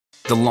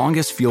The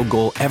longest field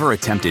goal ever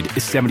attempted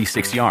is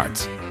 76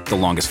 yards. The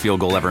longest field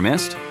goal ever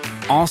missed?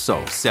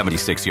 Also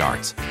 76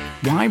 yards.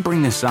 Why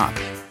bring this up?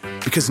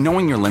 Because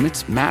knowing your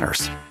limits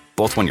matters,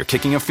 both when you're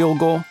kicking a field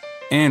goal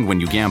and when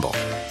you gamble.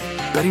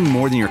 Betting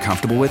more than you're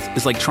comfortable with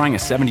is like trying a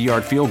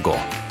 70-yard field goal.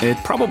 It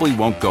probably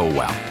won't go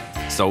well.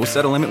 So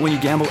set a limit when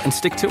you gamble and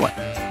stick to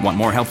it. Want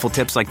more helpful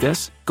tips like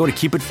this? Go to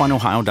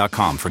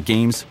keepitfunohio.com for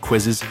games,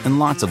 quizzes, and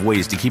lots of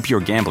ways to keep your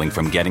gambling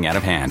from getting out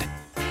of hand.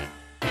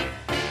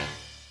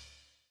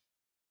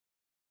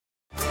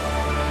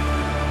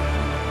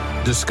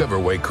 Discover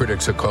why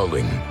critics are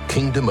calling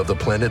Kingdom of the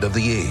Planet of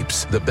the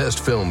Apes the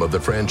best film of the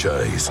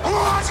franchise.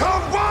 What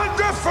a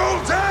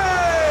wonderful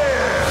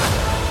day!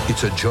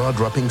 It's a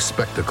jaw-dropping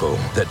spectacle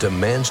that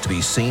demands to be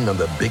seen on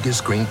the biggest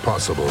screen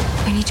possible.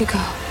 I need to go.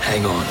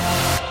 Hang on.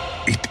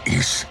 It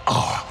is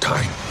our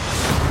time.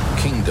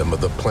 Kingdom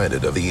of the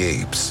Planet of the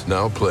Apes.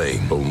 Now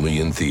playing only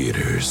in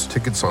theaters.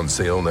 Tickets on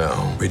sale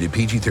now. Rated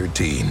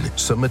PG-13.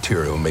 Some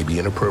material may be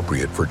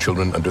inappropriate for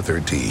children under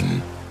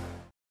 13.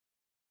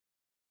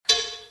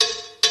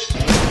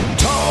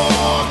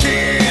 Talk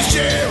is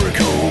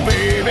Jericho,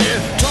 baby.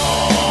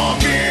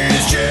 Talk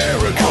is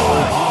Jericho.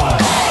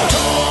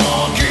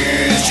 Talk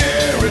is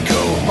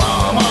Jericho,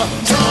 mama.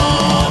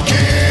 Talk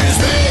is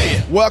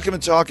me. Welcome to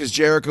Talk is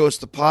Jericho. It's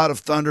the pot of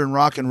thunder and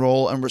rock and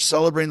roll, and we're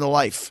celebrating the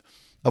life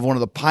of one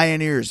of the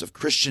pioneers of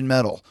Christian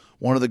metal,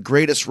 one of the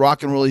greatest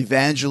rock and roll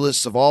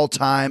evangelists of all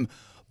time,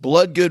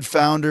 Bloodgood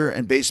founder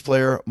and bass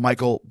player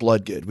Michael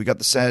Bloodgood. We got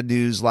the sad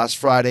news last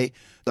Friday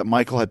that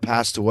Michael had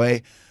passed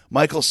away.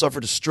 Michael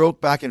suffered a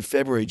stroke back in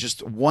February,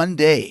 just one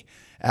day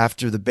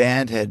after the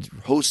band had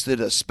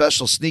hosted a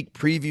special sneak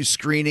preview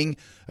screening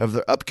of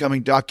their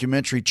upcoming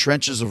documentary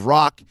Trenches of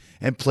Rock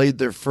and played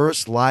their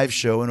first live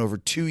show in over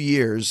 2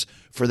 years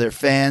for their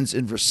fans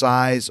in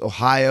Versailles,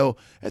 Ohio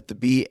at the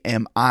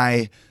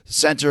BMI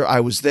Center. I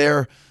was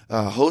there,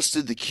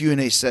 hosted the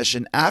Q&A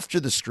session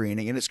after the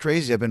screening, and it's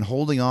crazy. I've been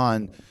holding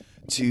on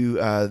to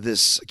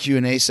this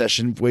Q&A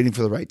session, waiting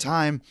for the right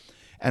time,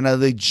 and I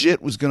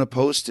legit was going to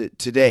post it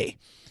today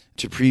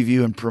to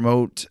preview and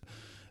promote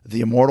the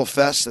Immortal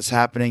Fest that's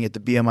happening at the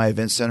BMI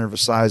Event Center,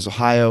 Versailles,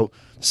 Ohio,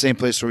 the same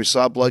place where we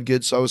saw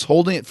Bloodgood. So I was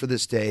holding it for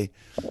this day,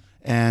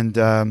 and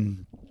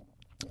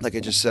like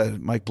I just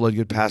said, Mike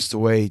Bloodgood passed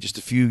away just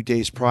a few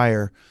days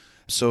prior.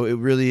 So it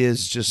really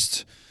is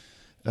just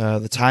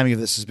the timing of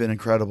this has been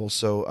incredible.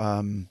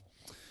 So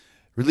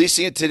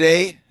releasing it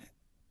today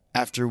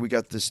after we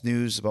got this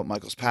news about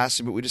Michael's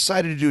passing, but we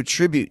decided to do a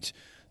tribute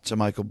to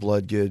Michael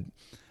Bloodgood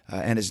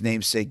and his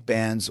namesake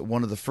bands.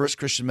 One of the first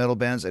Christian metal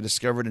bands I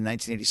discovered in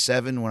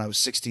 1987 when I was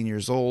 16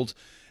 years old,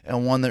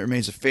 and one that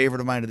remains a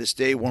favorite of mine to this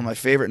day. One of my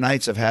favorite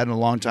nights I've had in a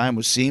long time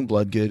was seeing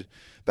Bloodgood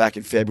back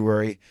in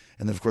February.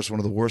 And then, of course, one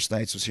of the worst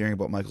nights was hearing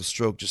about Michael's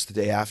stroke just the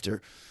day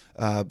after.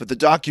 But the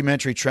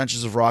documentary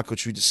Trenches of Rock,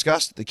 which we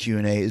discussed at the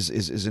Q&A,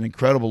 is an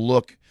incredible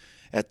look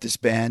at this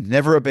band.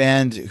 Never a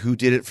band who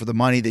did it for the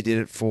money. They did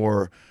it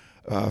for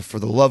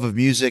the love of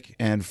music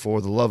and for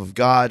the love of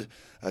God.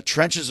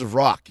 Trenches of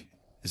Rock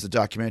is the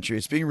documentary.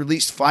 It's being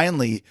released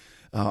finally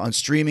on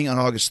streaming on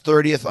August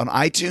 30th on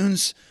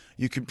iTunes.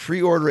 You can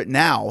pre-order it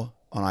now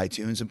on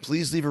iTunes, and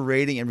please leave a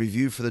rating and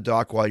review for the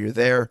doc while you're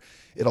there.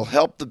 It'll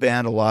help the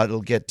band a lot.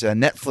 It'll get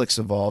Netflix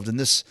involved, and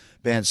this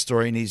band's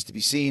story needs to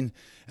be seen.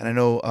 And I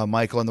know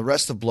Michael and the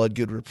rest of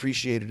Bloodgood would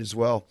appreciate it as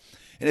well.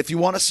 And if you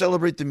want to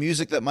celebrate the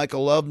music that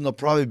Michael loved, and there'll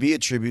probably be a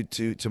tribute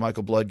to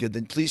Michael Bloodgood,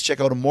 then please check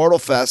out Immortal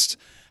Fest,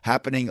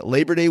 happening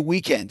Labor Day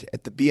weekend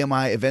at the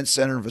BMI Event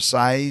Center in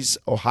Versailles,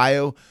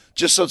 Ohio,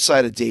 just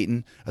outside of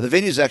Dayton. The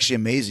venue is actually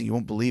amazing. You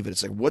won't believe it.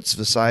 It's like, what's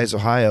Versailles,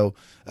 Ohio?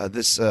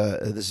 This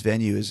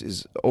venue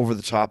is over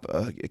the top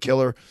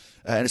killer.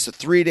 And it's a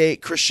 3-day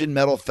Christian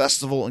metal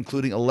festival,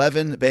 including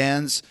 11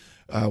 bands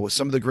with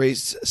some of the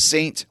greats,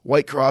 Saint,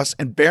 Whitecross,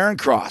 and Barren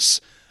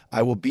Cross.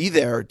 I will be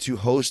there to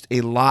host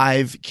a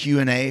live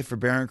Q&A for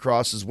Barren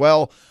Cross as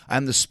well.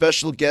 I'm the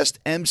special guest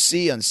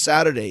MC on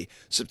Saturday,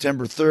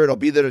 September 3rd. I'll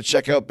be there to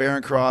check out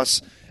Barren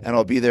Cross, and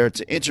I'll be there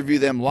to interview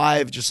them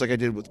live, just like I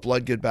did with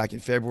Bloodgood back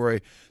in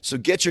February. So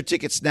get your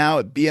tickets now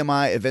at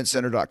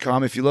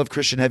bmieventcenter.com. If you love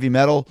Christian heavy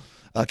metal,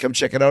 come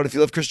check it out. If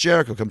you love Chris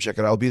Jericho, come check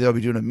it out. I'll be there. I'll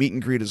be doing a meet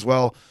and greet as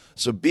well.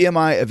 So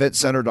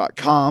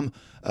bmieventcenter.com.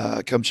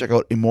 Come check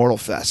out Immortal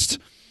Fest.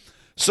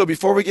 So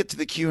before we get to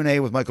the Q&A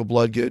with Michael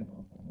Bloodgood,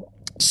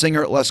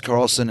 singer Les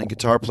Carlson and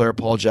guitar player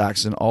Paul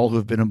Jackson, all who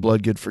have been in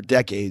Bloodgood for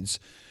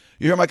decades,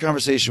 you hear my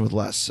conversation with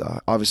Les.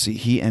 Obviously,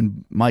 he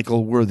and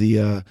Michael were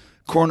the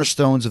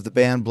cornerstones of the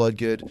band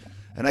Bloodgood,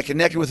 and I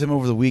connected with him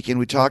over the weekend.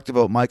 We talked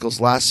about Michael's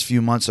last few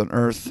months on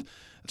Earth,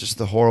 just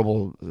the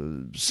horrible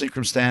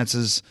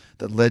circumstances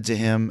that led to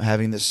him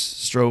having this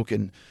stroke,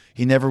 and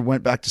he never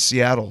went back to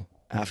Seattle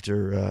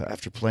after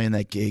playing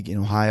that gig in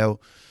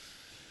Ohio.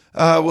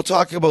 We'll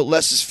talk about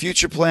Les's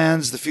future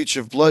plans, the future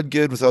of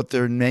Bloodgood without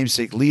their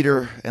namesake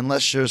leader, and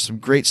Les shares some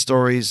great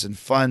stories and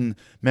fun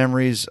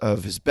memories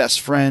of his best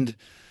friend.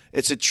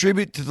 It's a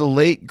tribute to the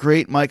late,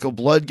 great Michael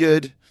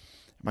Bloodgood.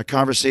 My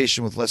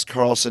conversation with Les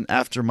Carlson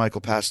after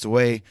Michael passed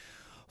away,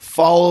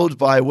 followed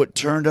by what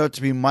turned out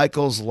to be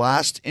Michael's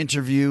last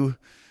interview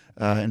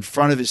in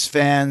front of his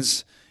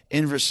fans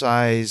in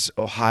Versailles,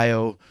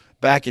 Ohio,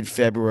 back in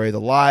February,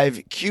 the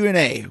live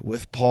Q&A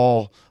with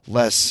Paul,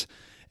 Les,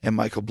 and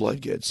Michael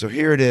Bloodgood. So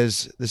here it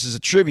is. This is a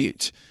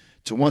tribute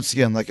to, once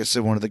again, like I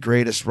said, one of the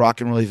greatest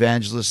rock and roll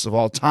evangelists of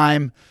all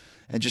time,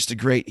 and just a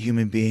great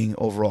human being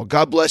overall.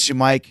 God bless you,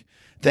 Mike.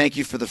 Thank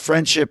you for the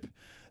friendship.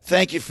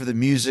 Thank you for the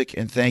music,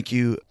 and thank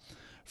you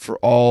for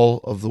all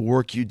of the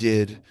work you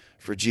did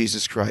for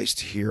Jesus Christ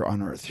here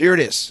on earth. Here it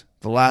is,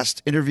 the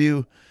last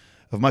interview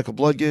of Michael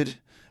Bloodgood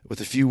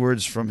with a few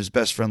words from his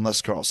best friend,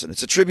 Les Carlson.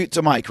 It's a tribute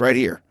to Mike right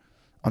here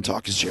on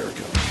Talk is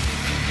Jericho.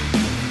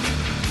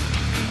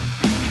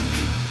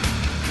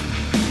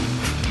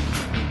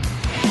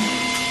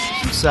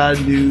 Some sad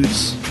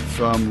news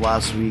from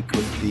last week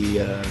with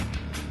the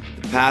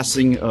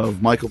passing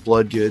of Michael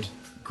Bloodgood,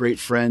 great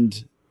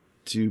friend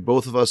to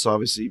both of us,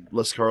 obviously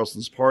Les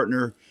Carlson's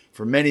partner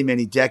for many,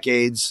 many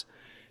decades,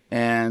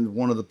 and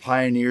one of the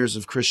pioneers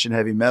of Christian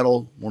heavy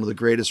metal, one of the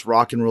greatest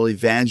rock and roll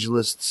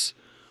evangelists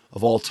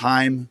of all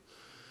time.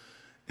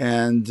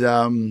 And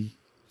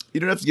you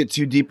don't have to get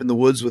too deep in the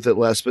woods with it,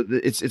 Les, but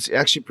it's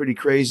actually pretty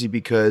crazy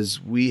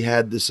because we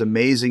had this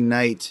amazing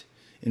night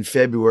in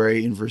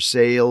February in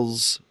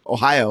Versailles,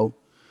 Ohio,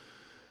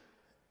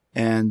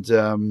 and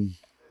the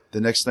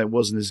next night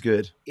wasn't as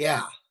good.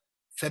 Yeah,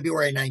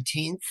 February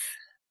 19th,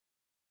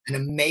 an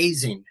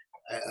amazing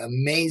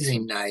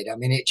night. I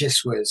mean, it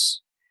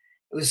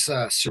was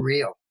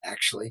surreal,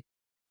 actually.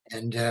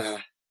 And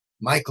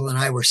Michael and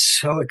I were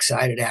so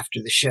excited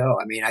after the show.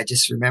 I mean, I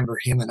just remember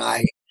him and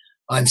I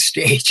on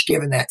stage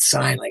giving that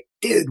sign, like,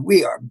 dude,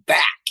 we are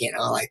back,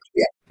 like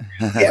we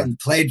haven't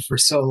played for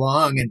so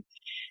long.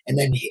 And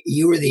then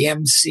you were the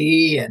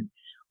MC and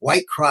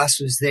White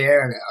Cross was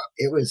there. And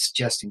it was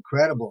just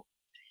incredible.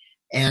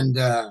 And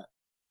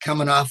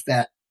coming off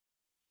that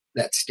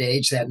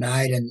stage that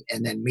night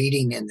and then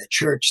meeting in the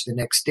church the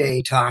next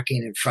day,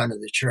 talking in front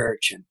of the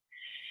church and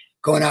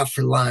going out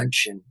for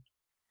lunch and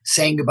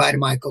saying goodbye to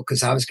Michael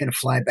because I was going to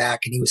fly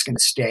back and he was going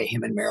to stay.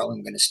 Him and Marilyn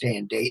were going to stay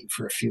in Dayton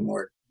for a few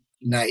more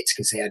nights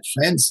because they had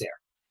friends there.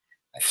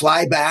 I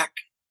fly back.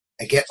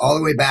 I get all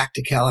the way back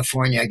to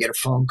California. I get a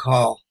phone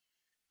call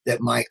that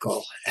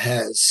Michael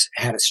has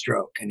had a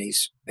stroke and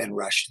he's been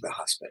rushed to the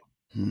hospital.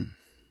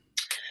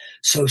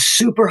 So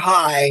super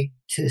high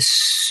to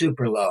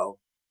super low.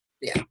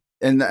 Yeah.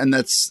 And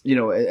that's,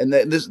 and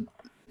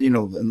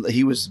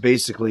he was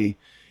basically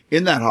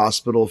in that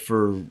hospital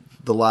for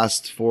the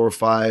last 4 or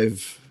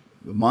 5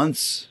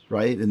 months,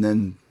 right? And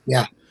then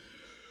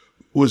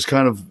was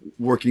kind of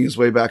working his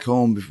way back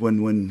home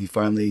when he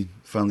finally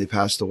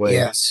passed away.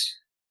 Yes.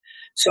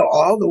 So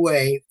all the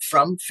way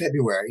from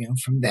February,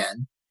 from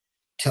then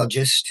till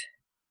just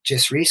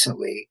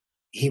recently,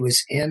 he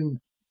was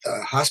in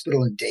a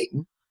hospital in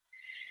Dayton,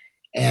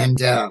 and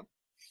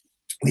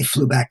we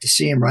flew back to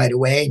see him right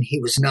away, and he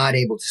was not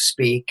able to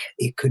speak.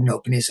 He couldn't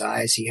open his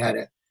eyes. He had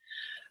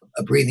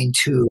a breathing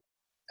tube,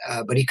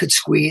 but he could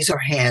squeeze our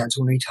hands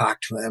when we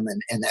talked to him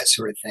and that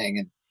sort of thing.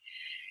 And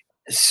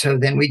so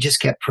then we just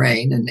kept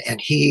praying,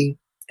 and he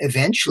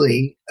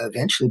eventually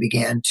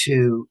began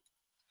to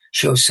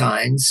show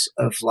signs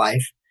of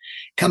life.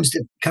 Come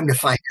to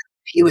find out,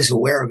 he was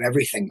aware of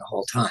everything the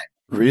whole time.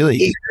 Really?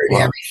 He heard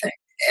everything.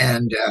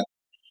 And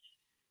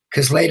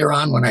because later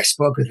on when I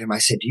spoke with him, I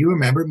said, do you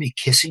remember me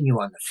kissing you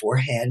on the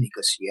forehead? And he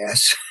goes,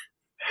 yes.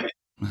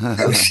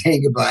 I was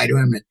saying goodbye to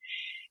him.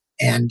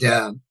 And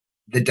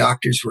the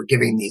doctors were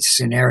giving these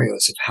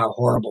scenarios of how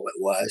horrible it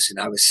was.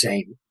 And I was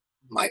saying,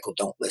 Michael,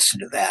 don't listen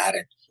to that.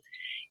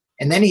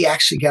 And then he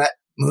actually got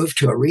moved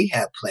to a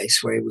rehab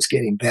place where he was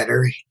getting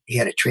better. He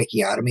had a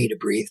tracheotomy to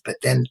breathe, but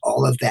then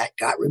all of that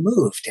got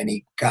removed and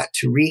he got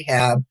to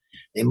rehab.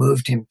 They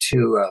moved him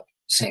to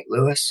St.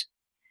 Louis,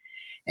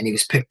 and he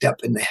was picked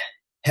up in the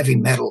heavy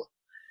metal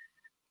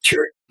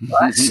church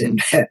bus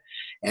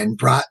and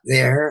brought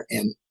there,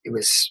 and it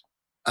was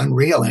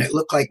unreal. And it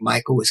looked like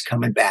Michael was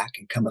coming back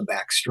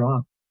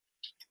strong.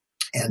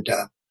 And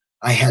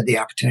I had the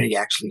opportunity to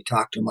actually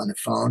talk to him on the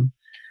phone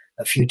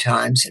a few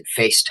times and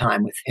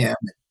FaceTime with him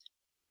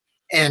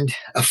and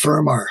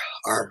affirm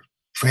our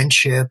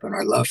friendship and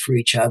our love for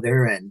each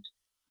other. And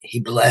he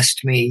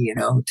blessed me,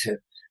 to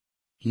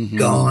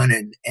go on,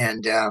 and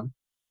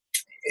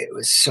it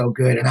was so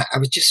good. And I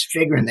was just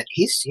figuring that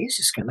he's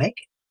just going to make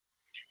it.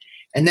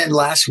 And then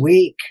last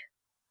week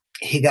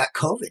he got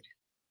COVID.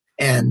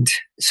 And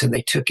so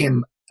they took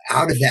him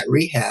out of that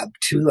rehab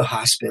to the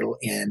hospital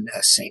in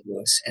St.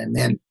 Louis. And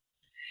then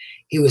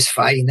he was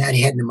fighting that.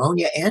 He had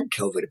pneumonia and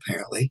COVID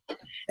apparently.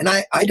 And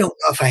I don't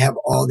know if I have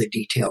all the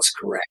details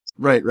correct.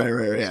 Right.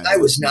 Yeah. I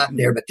was not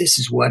there, but this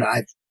is what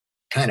I've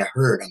kind of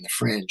heard on the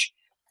fringe.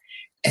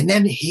 And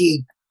then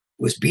he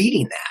was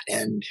beating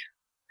that.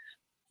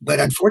 But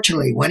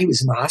unfortunately, when he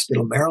was in the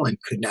hospital, Marilyn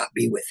could not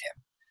be with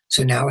him.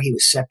 So now he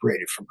was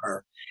separated from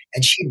her,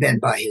 and she'd been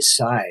by his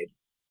side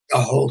the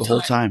whole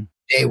time.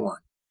 Day one.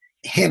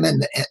 Him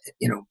and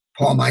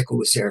Paul Michael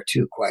was there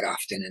too quite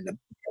often, and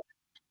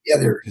the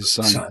other his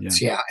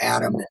sons,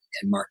 Adam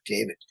and Mark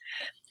David.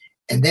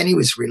 And then he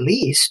was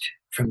released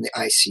from the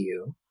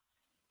ICU.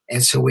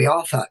 And so we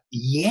all thought,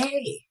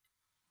 yay,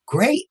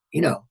 great.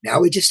 Now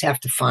we just have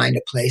to find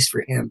a place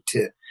for him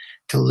to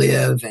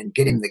live and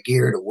get him the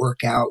gear to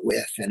work out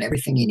with and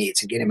everything he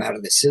needs and get him out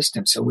of the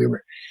system. So we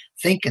were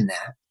thinking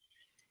that.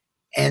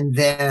 And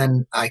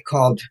then I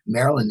called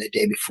Marilyn the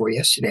day before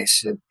yesterday. I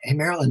said, hey,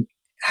 Marilyn,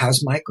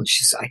 how's Michael?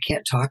 She said, I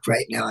can't talk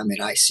right now. I'm in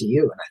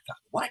ICU. And I thought,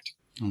 what?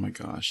 Oh, my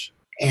gosh.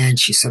 And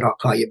she said, I'll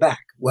call you back.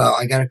 Well,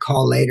 I got a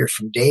call later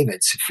from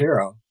David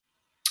Safiro,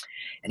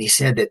 and he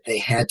said that they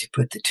had to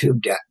put the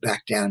tube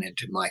back down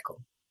into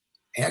Michael.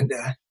 And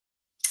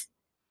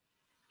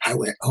I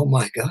went, oh,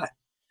 my God,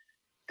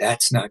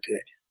 that's not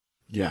good.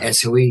 Yeah. And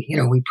so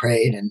we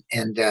prayed.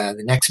 And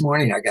the next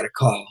morning, I got a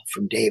call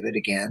from David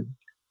again,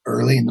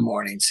 early in the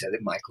morning, said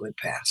that Michael had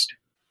passed.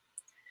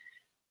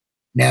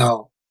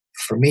 Now,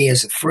 for me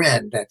as a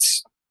friend,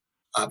 that's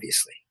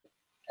obviously,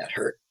 that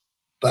hurt.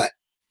 But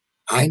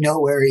I know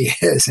where he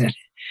is. And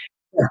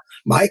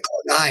Michael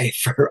and I,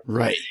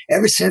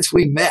 ever since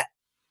we met,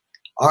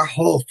 our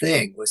whole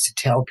thing was to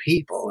tell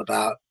people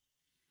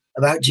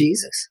about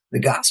Jesus, the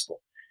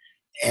gospel,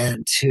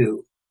 and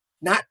to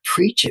not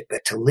preach it,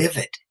 but to live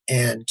it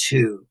and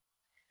to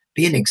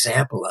be an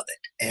example of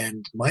it.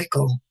 And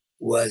Michael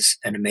was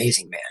an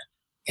amazing man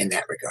in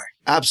that regard.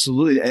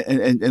 Absolutely.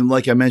 And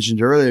like I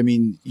mentioned earlier, I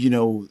mean,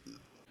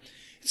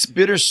 it's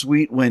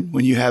bittersweet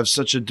when you have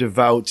such a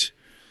devout,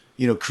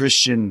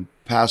 Christian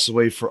pass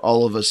away for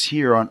all of us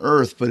here on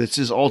earth, but it's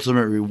his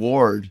ultimate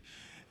reward.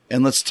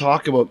 And let's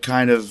talk about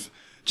kind of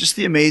just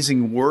the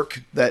amazing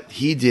work that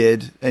he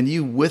did and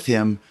you with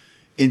him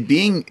in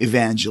being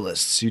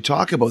evangelists. You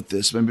talk about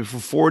this. I mean, for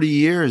 40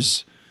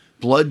 years,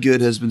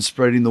 Bloodgood has been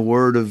spreading the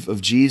word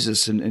of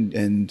Jesus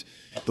and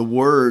the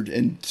word.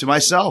 And to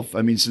myself,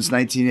 I mean, since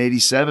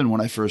 1987, when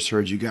I first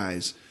heard you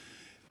guys,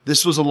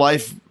 this was a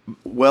life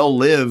well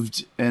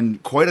lived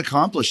and quite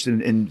accomplished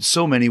in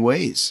so many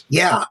ways.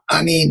 Yeah.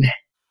 I mean,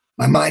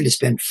 my mind has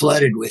been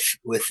flooded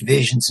with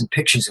visions and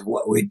pictures of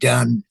what we'd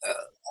done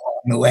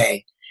along the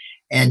way.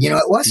 And,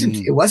 it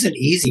wasn't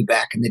easy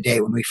back in the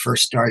day when we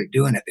first started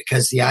doing it,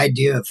 because the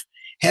idea of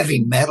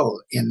heavy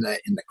metal in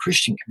the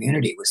Christian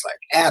community was like,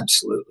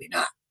 absolutely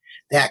not.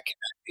 That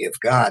cannot be of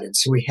God. And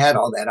so we had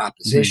all that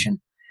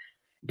opposition,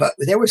 but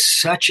there was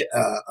such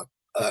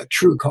a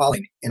true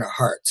calling in our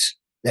hearts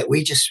that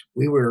we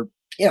were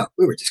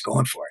just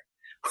going for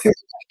it.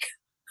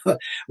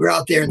 We're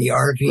out there in the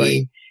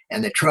RV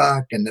and the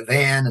truck and the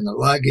van and the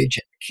luggage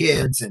and the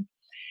kids. And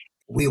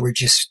we were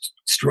just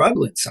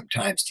struggling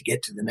sometimes to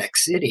get to the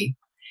next city.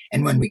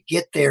 And when we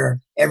get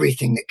there,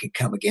 everything that could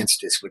come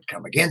against us would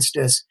come against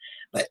us.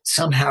 But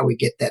somehow we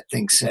get that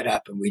thing set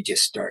up and we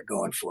just start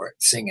going for it,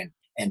 singing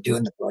and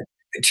doing the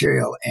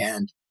material.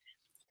 And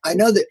I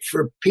know that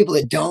for people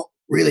that don't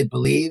really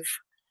believe,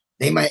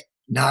 they might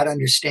not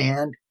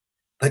understand,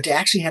 but to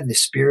actually have the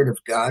Spirit of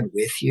God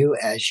with you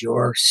as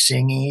you're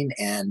singing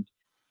and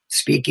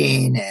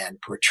speaking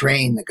and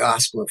portraying the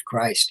gospel of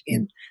Christ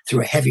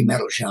through a heavy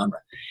metal genre,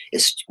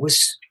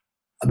 was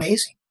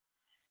amazing.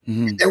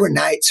 Mm-hmm. There were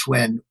nights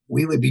when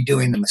we would be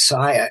doing the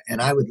Messiah and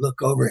I would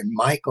look over and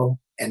Michael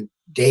and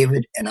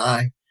David and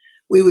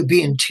we would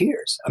be in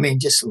tears. I mean,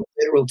 just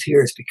literal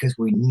tears, because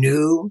we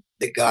knew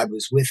that God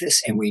was with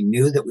us and we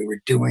knew that we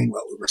were doing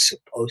what we were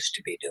supposed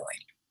to be doing.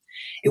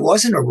 It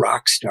wasn't a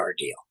rock star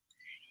deal,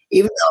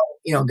 even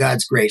though,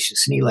 God's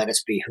gracious and he let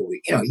us be who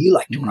you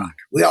like to rock.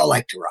 We all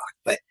like to rock,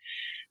 but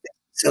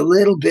it's a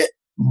little bit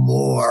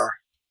more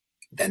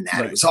than that.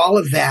 Right. It was all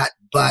of that,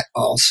 but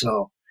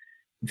also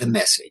the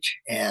message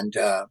and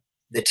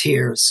the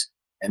tears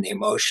and the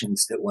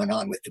emotions that went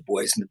on with the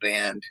boys in the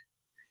band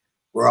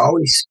were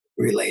always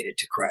related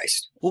to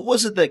Christ. What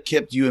was it that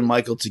kept you and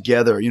Michael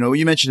together?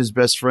 You mentioned his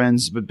best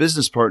friends, but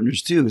business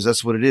partners too, because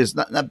that's what it is.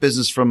 Not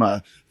business from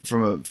a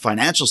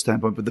financial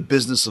standpoint, but the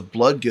business of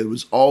Bloodgood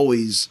was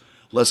always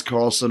Les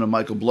Carlson and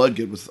Michael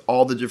Bloodgood, with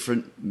all the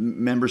different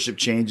membership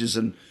changes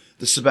and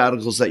the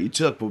sabbaticals that you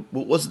took. But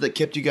what was it that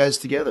kept you guys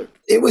together?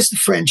 It was the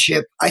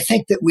friendship. I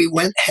think that we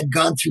had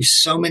gone through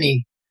so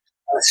many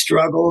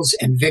struggles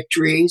and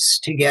victories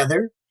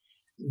together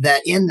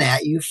that in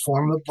that you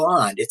form a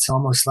bond. It's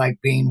almost like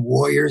being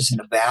warriors in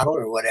a battle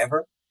or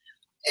whatever.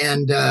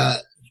 And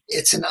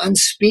it's an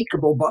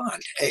unspeakable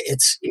bond.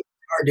 It's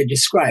hard to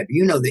describe.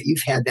 You know that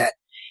you've had that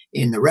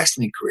in the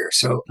wrestling career.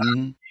 So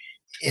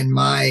in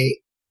my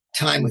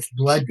time with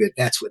Bloodgood,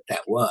 that's what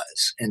that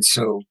was. And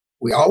so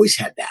we always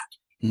had that.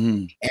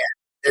 And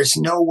there's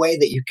no way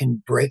that you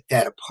can break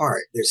that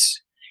apart.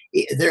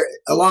 There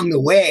along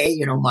the way,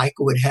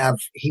 Michael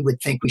he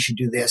would think we should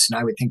do this and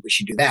I would think we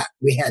should do that.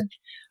 We had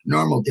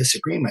normal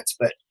disagreements,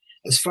 but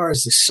as far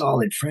as the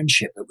solid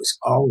friendship, it was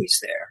always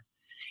there.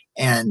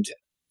 And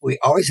we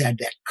always had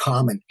that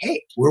common,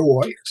 hey, we're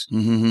warriors.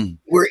 Mm-hmm.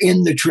 We're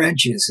in the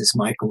trenches, as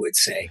Michael would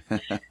say.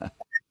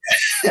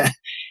 And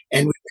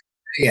we were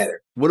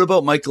together. What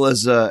about Michael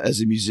as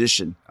a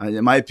musician?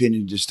 In my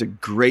opinion, just a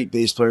great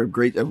bass player.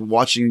 Great.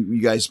 Watching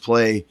you guys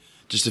play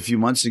just a few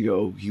months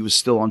ago, he was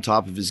still on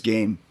top of his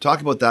game. Talk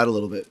about that a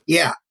little bit.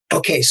 Yeah.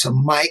 Okay. So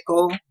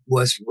Michael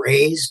was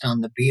raised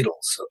on the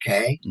Beatles,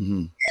 okay? Mm-hmm.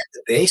 And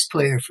the bass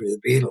player for the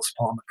Beatles,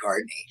 Paul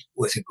McCartney,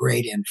 was a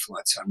great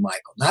influence on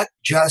Michael. Not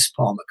just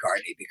Paul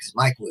McCartney, because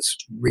Michael was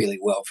really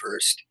well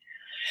versed,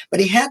 but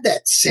he had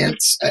that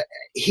sense.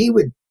 He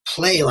would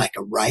play like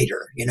a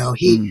writer, you know.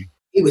 He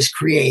was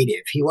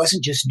creative. He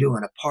wasn't just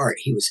doing a part.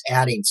 He was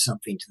adding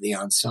something to the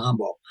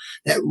ensemble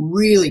that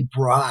really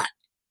brought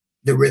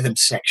the rhythm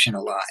section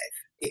alive.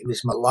 It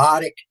was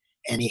melodic,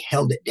 and he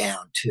held it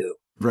down too.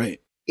 Right.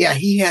 Yeah,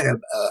 he had a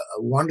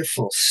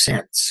wonderful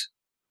sense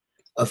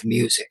of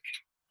music,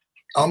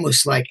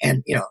 almost like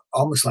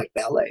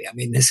ballet. I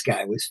mean, this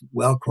guy was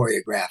well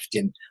choreographed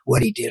in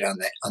what he did on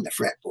the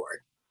fretboard,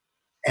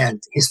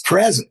 and his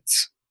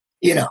presence.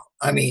 You know,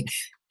 I mean,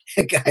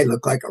 the guy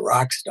looked like a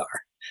rock star.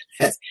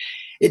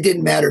 It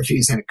didn't matter if he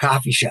was in a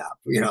coffee shop.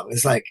 You know, it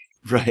was like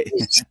right.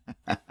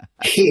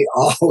 He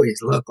always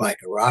looked like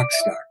a rock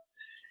star,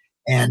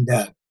 and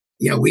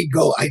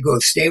I'd go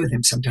stay with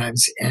him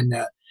sometimes, and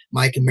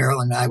Mike and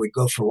Marilyn and I would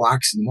go for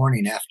walks in the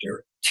morning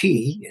after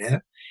tea, you know.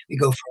 We'd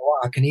go for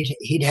a walk, and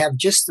he'd have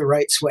just the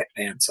right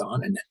sweatpants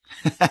on, and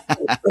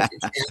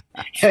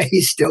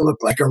he still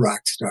looked like a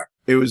rock star.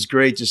 It was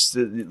great, just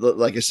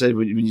like I said,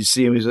 when you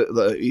see him,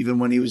 even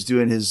when he was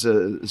doing his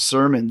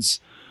sermons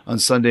on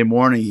Sunday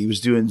morning, he was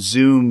doing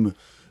Zoom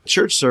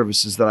church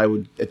services that I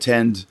would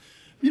attend,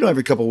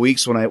 every couple of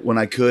weeks when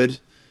I could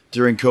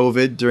during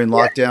COVID, during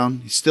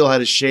lockdown. He still had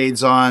his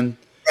shades on,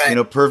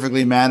 right.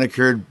 Perfectly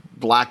manicured,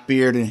 black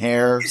beard and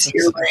hair. His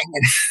earring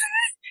and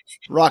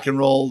rock and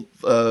roll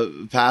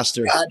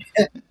pastor.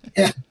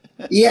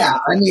 Yeah,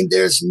 I mean,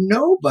 there's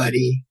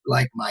nobody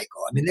like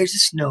Michael. I mean, there's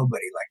just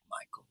nobody like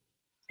Michael,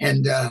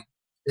 and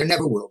there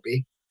never will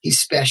be. He's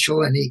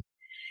special,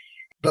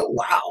 but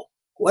wow,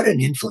 what an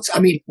influence! I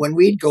mean, when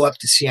we'd go up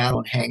to Seattle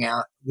and hang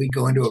out, we'd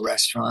go into a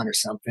restaurant or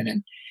something,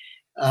 and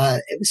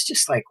it was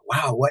just like,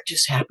 wow, what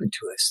just happened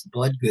to us? The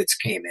Blood Goods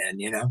came in,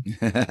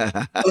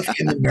 both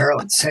him and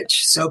Marilyn,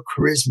 so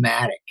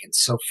charismatic and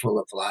so full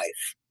of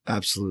life.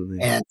 Absolutely.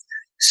 And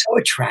so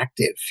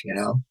attractive,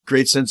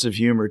 Great sense of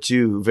humor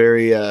too.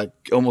 Very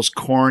almost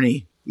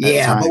corny.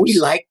 Yeah, but we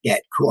like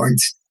that corn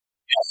stuff.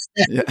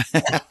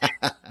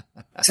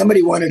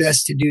 Somebody wanted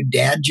us to do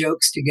dad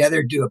jokes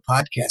together, do a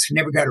podcast. We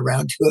never got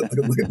around to it, but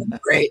it would have been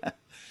great.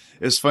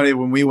 It was funny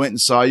when we went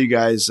and saw you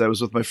guys. I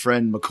was with my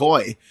friend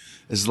McCoy.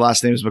 His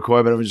last name is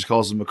McCoy, but everyone just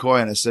calls him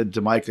McCoy. And I said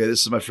to Mike,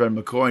 "This is my friend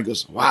McCoy." And he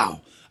goes,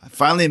 "Wow, I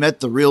finally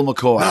met the real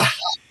McCoy."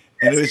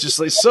 And it was just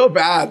like so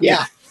bad.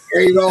 Yeah,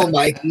 there you go,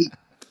 Mikey.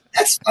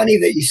 That's funny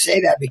that you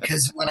say that,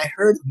 because when I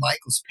heard of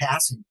Michael's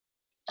passing,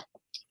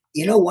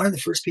 one of the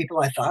first people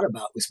I thought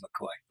about was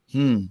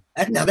McCoy.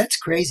 Now that's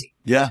crazy.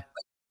 Yeah.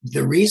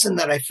 The reason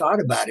that I thought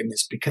about him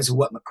is because of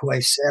what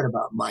McCoy said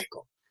about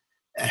Michael,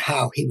 and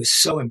how he was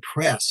so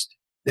impressed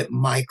that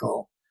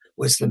Michael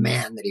was the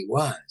man that he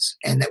was.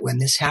 And that when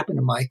this happened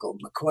to Michael,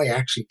 McCoy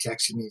actually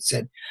texted me and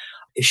said,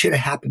 it should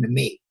have happened to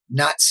me,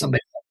 not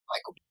somebody like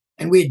Michael.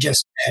 And we had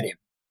just met him.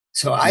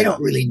 So I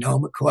don't really know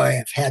McCoy.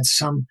 I've had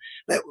some,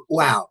 but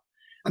wow.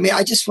 I mean,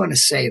 I just want to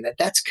say that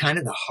that's kind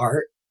of the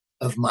heart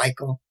of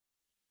Michael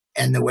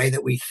and the way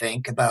that we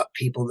think about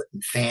people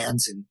and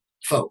fans and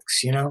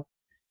folks,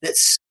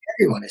 that's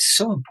everyone is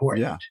so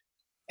important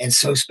and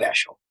so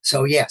special.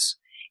 So yes,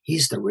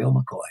 he's the real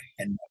McCoy.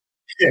 And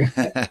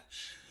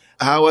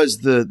how has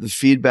the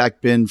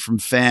feedback been from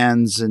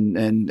fans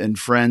and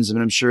friends? I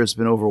mean, I'm sure it's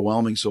been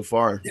overwhelming so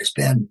far. There's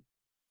been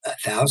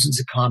thousands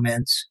of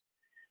comments.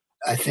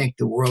 I think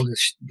the world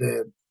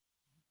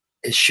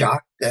is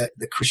shocked.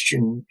 The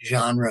Christian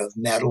genre of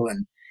metal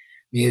and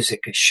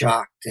music is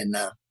shocked, and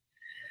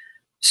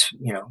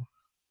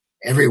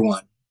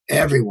everyone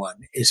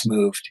is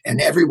moved,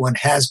 and everyone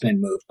has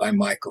been moved by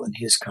Michael and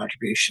his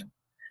contribution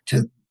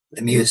to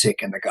the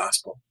music and the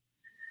gospel.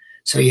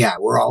 So yeah,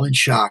 we're all in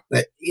shock,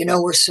 but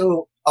we're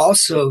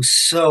also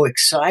so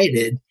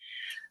excited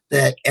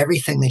that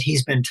everything that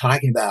he's been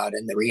talking about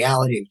and the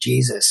reality of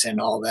Jesus and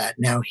all that,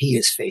 now he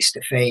is face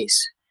to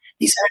face.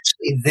 He's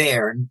actually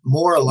there and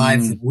more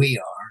alive than we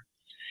are.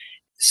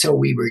 So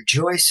we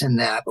rejoice in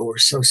that, but we're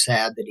so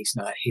sad that he's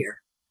not here.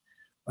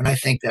 When I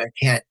think that I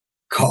can't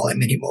call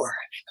him anymore,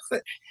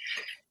 but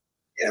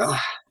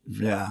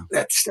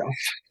that stuff.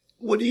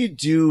 What do you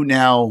do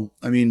now?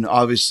 I mean,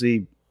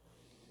 obviously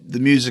the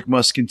music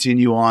must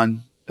continue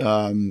on.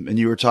 And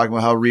you were talking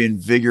about how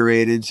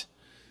reinvigorated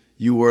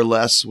you were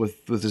less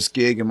with this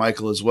gig, and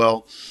Michael as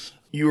well.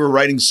 You were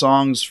writing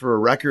songs for a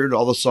record.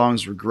 All the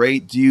songs were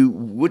great. Do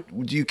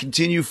you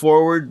continue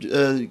forward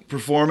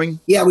performing?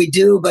 Yeah, we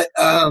do, but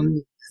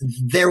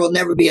there will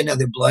never be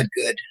another Blood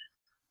Good.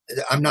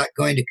 I'm not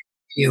going to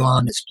continue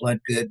on as Blood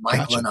Good.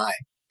 Michael and I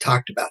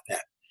talked about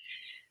that.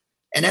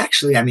 And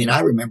actually, I mean, I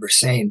remember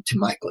saying to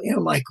Michael,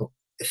 Michael,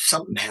 if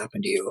something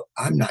happened to you,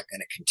 I'm not going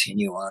to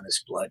continue on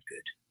as Blood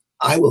Good.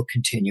 I will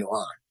continue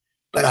on,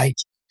 but I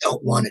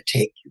don't want to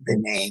take the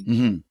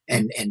name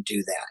and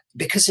do that,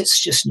 because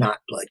it's just not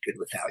Blood Good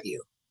without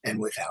you and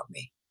without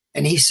me.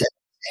 And he said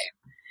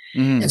the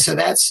same. And so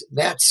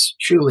that's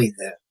truly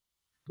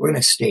we're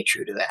going to stay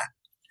true to that.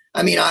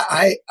 I mean,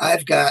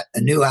 I've got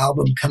a new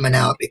album coming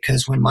out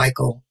because when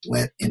Michael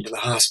went into the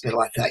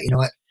hospital, I thought, you know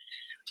what?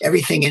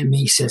 Everything in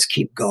me says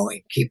keep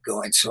going, keep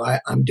going. So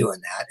I'm doing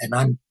that, and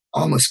I'm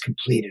almost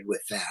completed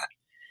with that.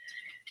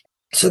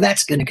 So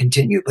that's going to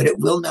continue, but it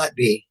will not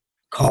be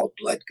called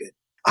Bloodgood.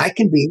 I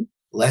can be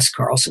Les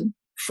Carlson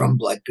from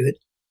Bloodgood,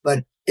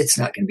 but it's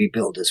not going to be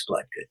billed as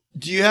Bloodgood.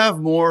 Do you have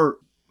more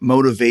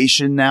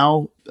motivation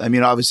now? I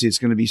mean, obviously it's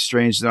going to be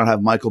strange to not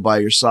have Michael by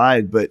your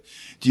side, but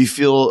do you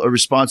feel a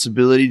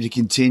responsibility to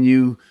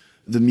continue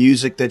the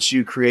music that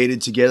you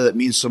created together that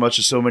means so much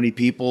to so many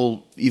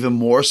people, even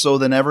more so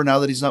than ever now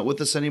that he's not with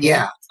us anymore?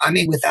 Yeah. I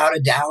mean, without a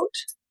doubt,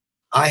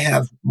 I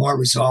have more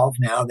resolve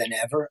now than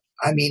ever.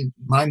 I mean,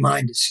 my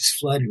mind is just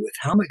flooded with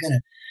how am I going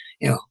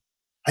to,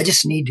 I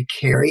just need to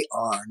carry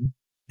on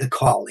the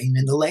calling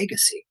and the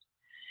legacy.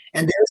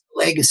 And there's a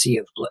legacy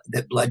of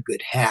that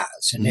Bloodgood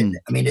has. And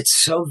it's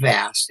so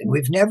vast, and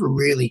we've never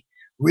really,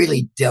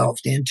 really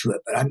delved into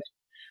it. But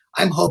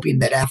I'm hoping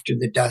that after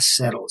the dust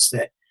settles,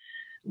 that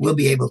we'll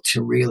be able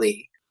to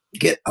really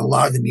get a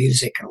lot of the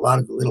music and a lot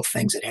of the little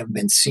things that haven't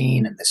been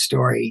seen and the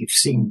story. You've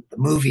seen the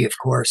movie, of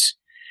course,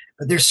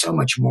 but there's so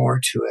much more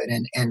to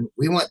it. And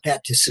we want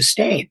that to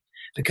sustain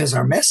because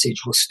our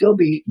message will still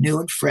be new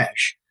and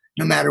fresh,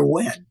 no matter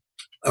when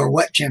or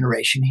what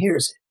generation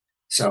hears it.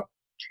 So,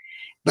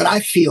 but I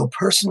feel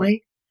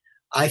personally,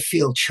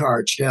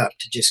 charged up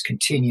to just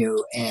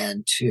continue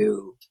and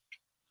to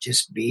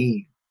just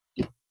be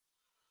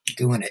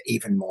doing it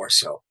even more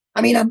so.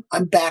 I mean,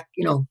 I'm back,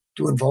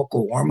 doing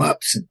vocal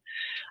warm-ups, and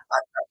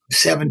I'm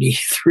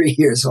 73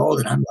 years old,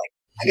 and I'm like,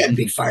 I got to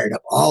be fired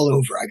up all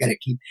over. I got to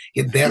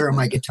get better on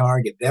my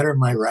guitar, get better at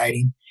my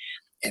writing,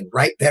 and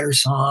write better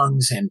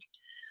songs. And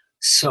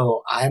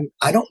so I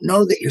don't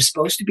know that you're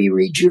supposed to be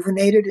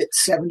rejuvenated at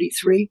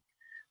 73,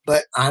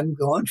 but I'm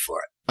going for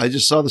it. I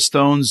just saw the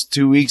Stones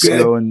 2 weeks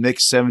ago, and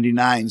Mick's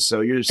 79,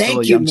 so you're still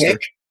a youngster.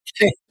 Thank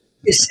you, Mick.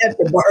 You set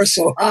the bar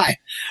so high.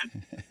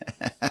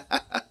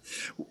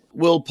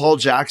 Will Paul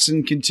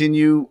Jackson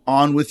continue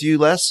on with you,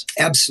 Les?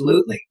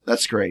 Absolutely.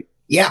 That's great.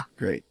 Yeah.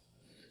 Great.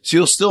 So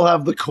you'll still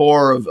have the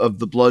core of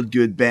the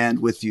Bloodgood band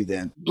with you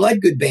then?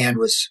 Bloodgood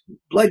was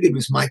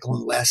Michael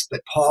and Les,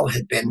 but Paul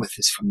had been with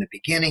us from the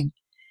beginning.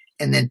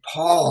 And then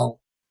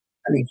Paul,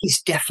 I mean,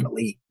 he's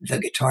definitely the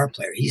guitar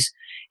player.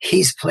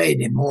 He's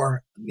played in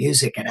more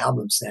music and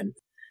albums than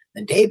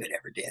David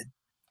ever did.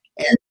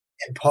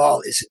 And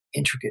Paul is an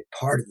intricate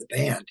part of the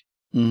band.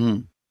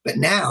 Mm-hmm. But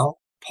now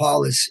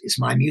Paul is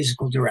my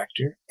musical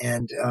director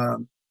and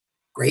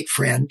great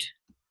friend,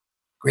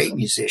 great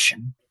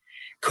musician,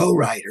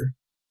 co-writer,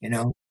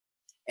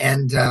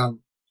 and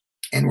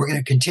we're going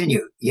to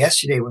continue.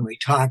 Yesterday when we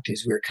talked,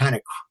 as we were kind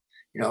of,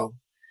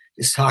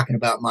 just talking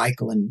about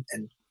Michael and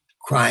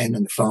crying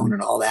on the phone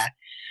and all that,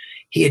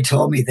 he had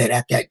told me that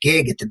at that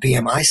gig at the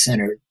BMI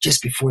Center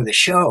just before the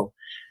show,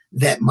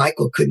 that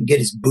Michael couldn't get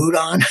his boot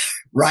on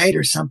right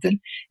or something.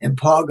 And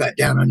Paul got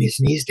down on his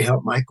knees to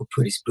help Michael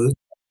put his boot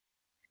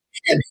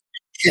on.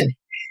 And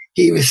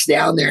he was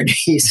down there and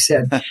he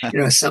said,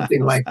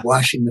 something like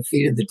washing the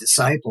feet of the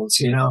disciples,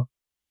 and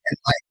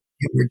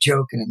we were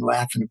joking and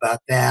laughing about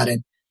that.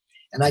 And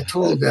I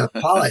told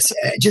Paul, I said,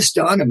 it just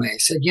dawned on me. I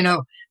said,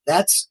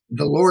 that's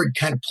the Lord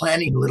kind of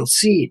planting a little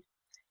seed,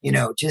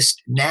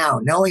 just now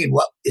knowing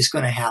what is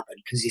going to happen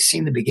because he's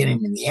seen the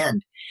beginning and the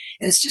end.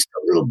 And it's just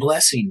a little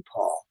blessing,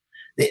 Paul,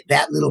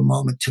 that little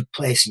moment took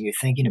place and you're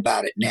thinking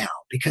about it now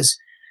because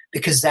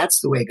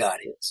that's the way God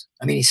is.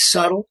 I mean, he's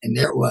subtle, and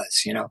there it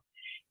was, He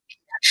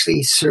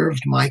actually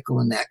served Michael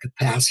in that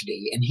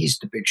capacity, and he's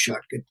the big shot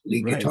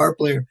lead guitar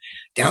player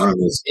down on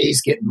his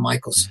knees getting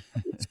Michael's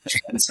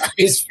hands on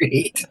his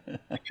feet.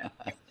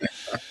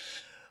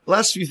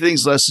 Last few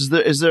things, Les,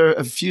 is there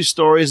a few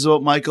stories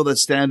about Michael that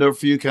stand out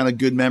for you, kind of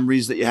good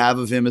memories that you have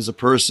of him as a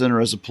person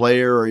or as a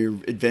player or your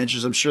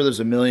adventures? I'm sure there's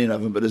a million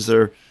of them, but is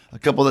there a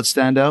couple that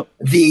stand out?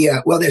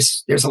 Well,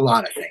 there's a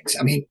lot of things.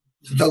 I mean,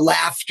 the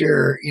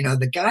laughter,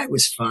 the guy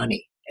was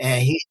funny,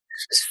 and he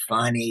was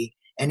funny,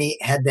 and he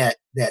had that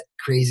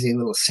crazy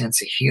little sense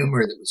of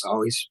humor that was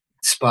always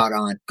spot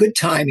on. Good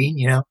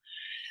timing,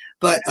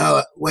 But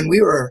when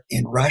we were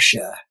in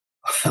Russia,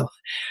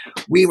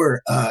 we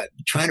were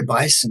trying to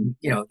buy some,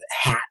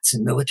 hats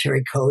and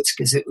military coats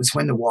because it was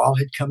when the wall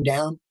had come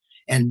down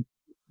and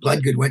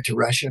Bloodgood went to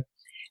Russia,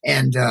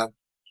 and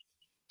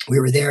we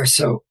were there.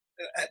 So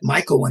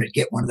Michael wanted to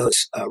get one of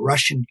those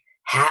Russian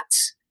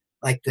hats,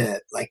 like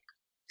the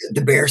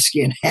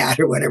bearskin hat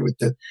or whatever with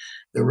the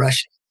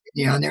Russian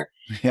on there.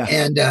 Yeah.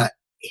 And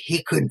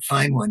he couldn't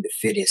find one to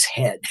fit his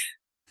head.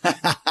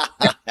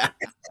 I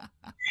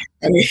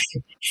mean,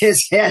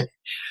 his head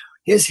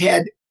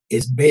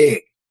is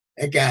big.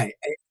 That guy,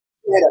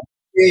 he had a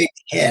big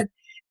head.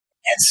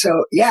 And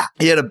so, yeah.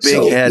 He had a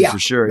big head for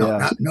sure.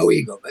 No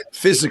ego, but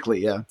physically,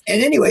 yeah.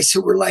 And anyway, so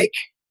we're like,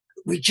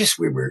 we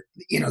were,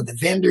 the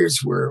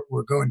vendors were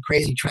going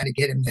crazy trying to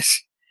get him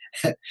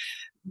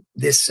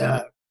this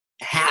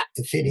hat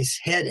to fit his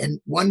head. And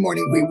one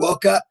morning we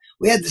woke up,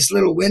 we had this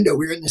little window.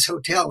 We were in this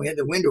hotel. We had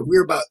the window. We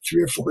were about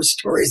 3 or 4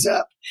 stories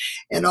up.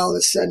 And all of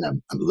a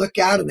sudden I look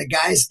out and the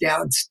guys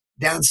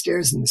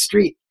downstairs in the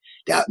street,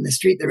 out in the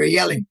street, they were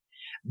yelling,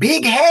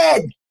 "Big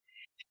head,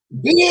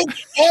 big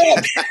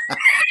head."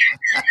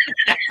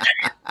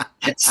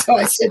 So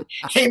I said,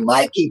 "Hey,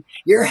 Mikey,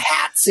 your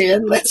hat's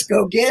in. Let's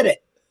go get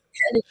it."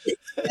 And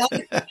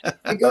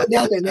they go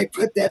down there and they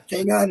put that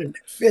thing on and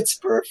it fits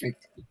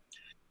perfect.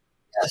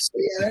 Yeah, so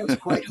that was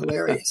quite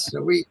hilarious.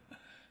 So we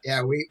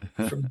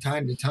from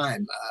time to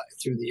time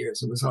through the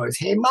years, it was always,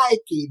 "Hey,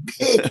 Mikey,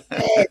 big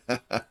head."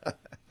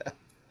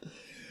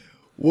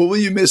 What will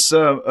you miss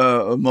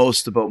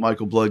most about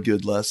Michael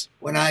Bloodgood, Les?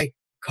 When I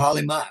call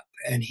him up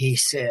and he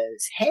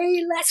says,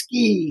 "Hey,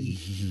 Lesky."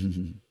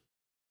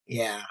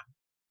 Yeah.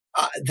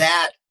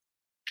 That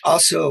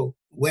also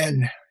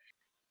when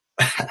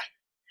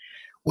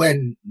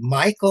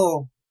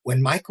Michael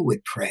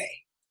would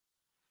pray,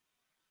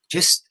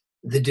 just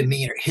the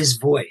demeanor, his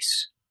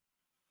voice,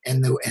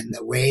 and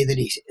the way that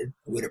he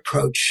would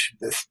approach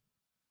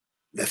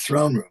the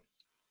throne room.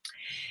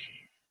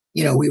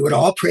 We would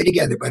all pray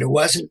together, but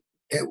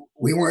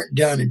we weren't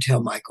done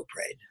until Michael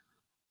prayed.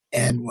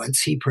 And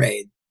once he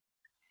prayed,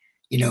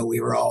 we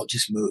were all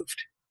just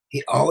moved.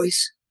 He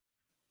always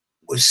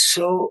was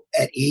so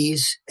at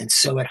ease and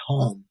so at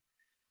home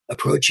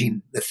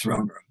approaching the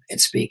throne room and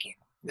speaking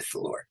with the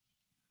Lord.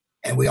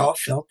 And we all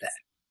felt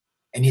that.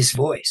 And his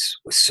voice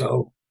was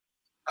so,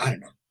 I don't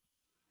know,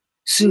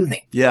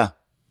 soothing. Yeah.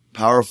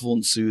 Powerful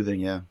and soothing.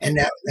 Yeah. And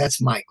that's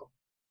Michael.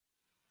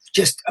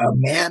 Just a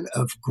man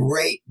of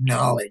great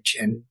knowledge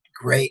and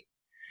great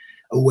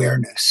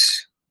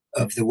awareness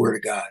of the Word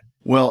of God.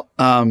 Well,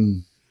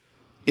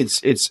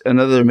 it's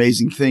another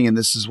amazing thing. And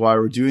this is why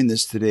we're doing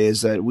this today,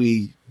 is that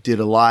we did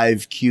a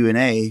live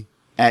Q&A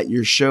at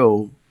your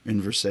show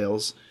in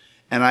Versailles,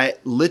 and I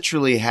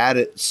literally had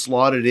it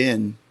slotted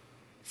in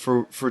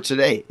for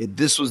today.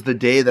 This was the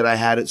day that I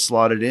had it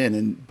slotted in,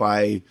 and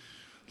by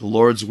the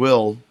Lord's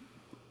will,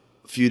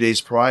 a few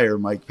days prior,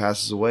 Mike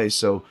passes away.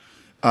 So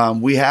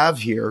we have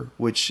here,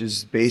 which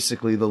is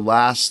basically the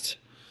last,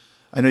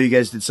 I know you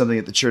guys did something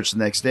at the church the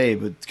next day,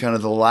 but kind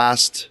of the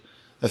last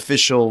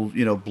official,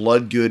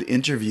 Bloodgood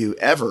interview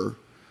ever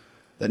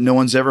that no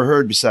one's ever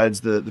heard besides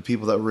the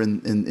people that were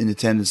in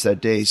attendance that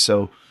day.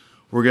 So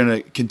we're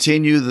going to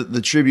continue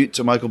the tribute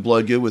to Michael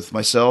Bloodgood with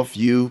myself,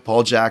 you,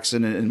 Paul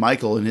Jackson, and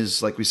Michael in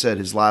his, like we said,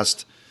 his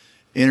last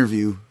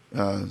interview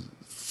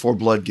for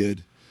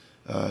Bloodgood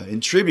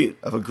in tribute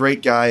of a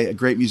great guy, a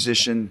great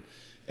musician,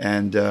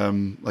 and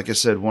like I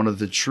said, one of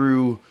the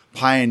true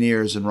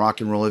pioneers in rock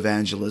and roll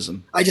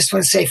evangelism. I just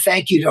want to say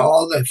thank you to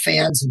all the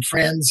fans and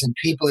friends and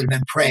people that have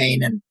been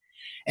praying,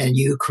 and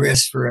you,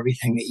 Chris, for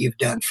everything that you've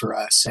done for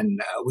us.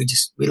 And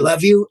we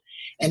love you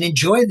and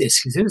enjoy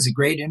this, because it was a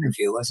great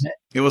interview, wasn't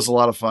it? It was a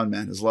lot of fun,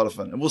 man. It was a lot of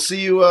fun. And we'll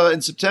see you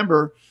in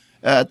September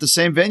at the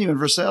same venue in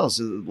Versailles.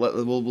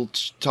 We'll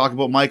talk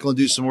about Michael and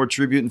do some more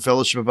tribute and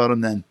fellowship about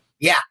him then.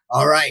 Yeah.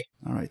 All right.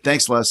 All right.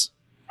 Thanks, Les.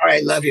 All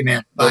right. Love you,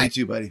 man. Bye. Love you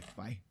too, buddy.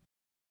 Bye.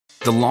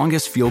 The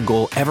longest field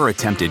goal ever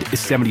attempted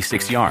is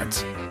 76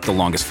 yards. The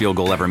longest field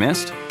goal ever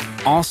missed?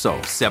 Also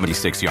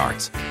 76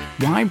 yards.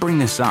 Why bring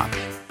this up?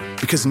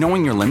 Because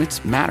knowing your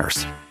limits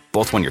matters,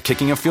 both when you're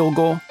kicking a field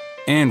goal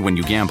and when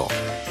you gamble.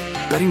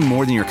 Betting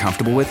more than you're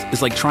comfortable with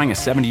is like trying a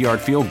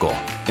 70-yard field goal.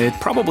 It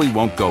probably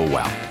won't go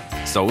well.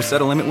 So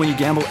set a limit when you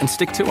gamble and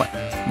stick to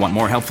it. Want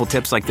more helpful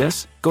tips like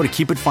this? Go to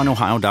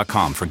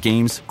keepitfunohio.com for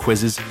games,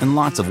 quizzes, and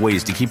lots of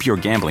ways to keep your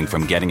gambling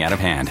from getting out of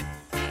hand.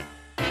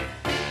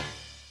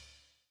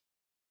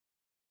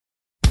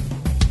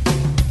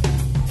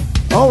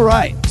 All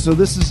right, so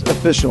this is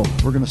official.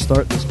 We're going to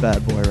start this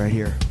bad boy right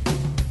here.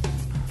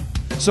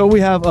 So we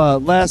have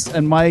Les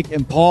and Mike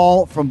and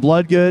Paul from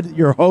Bloodgood,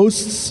 your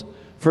hosts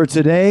for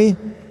today.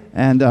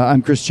 And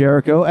I'm Chris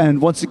Jericho.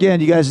 And once again,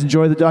 you guys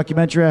enjoy the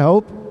documentary, I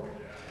hope?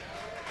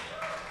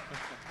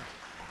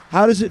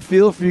 How does it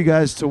feel for you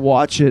guys to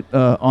watch it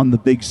on the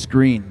big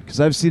screen? Because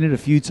I've seen it a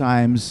few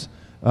times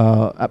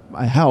at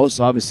my house,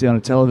 obviously on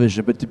a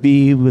television, but to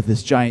be with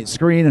this giant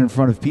screen in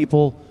front of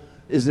people,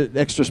 is it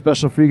extra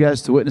special for you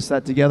guys to witness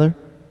that together?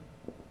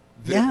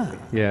 Yeah.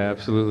 Yeah,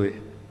 absolutely.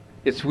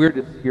 It's weird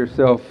to see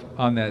yourself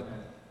on that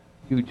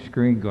huge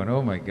screen going,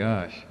 oh my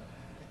gosh,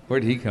 where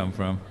did he come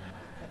from?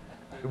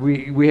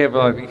 We have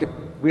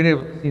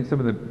seen some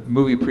of the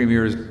movie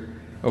premieres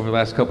over the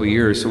last couple of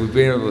years, so we've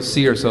been able to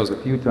see ourselves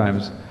a few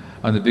times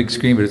on the big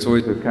screen, but it's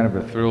always been kind of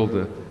a thrill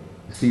to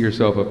see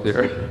yourself up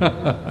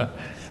there.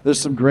 There's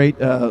some great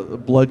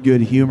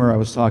Bloodgood humor. I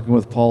was talking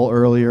with Paul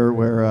earlier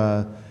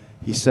where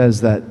he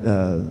says that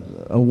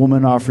a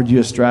woman offered you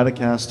a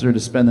Stratocaster to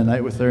spend the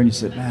night with her, and you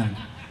said, man,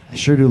 I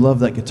sure do love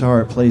that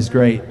guitar. It plays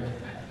great.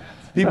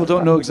 People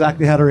don't know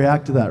exactly how to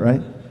react to that,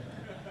 right?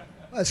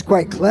 That's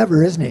quite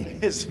clever, isn't he?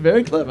 It's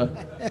very clever.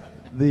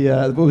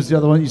 What was the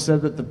other one you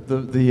said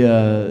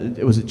that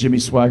it was Jimmy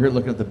Swaggart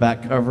looking at the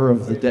back cover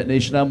of the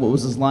Detonation album? What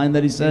was his line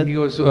that he said? He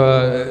goes,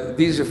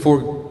 these are 4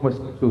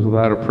 homosexuals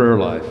without a prayer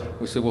life.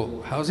 We said,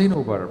 well, how does he know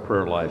about our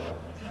prayer life?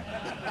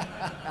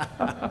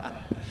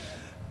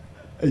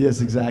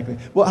 Yes, exactly.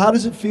 Well, how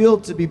does it feel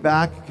to be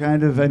back?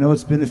 Kind of, I know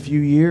it's been a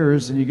few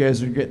years, and you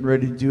guys are getting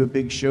ready to do a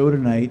big show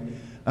tonight.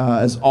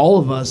 As all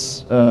of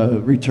us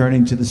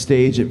returning to the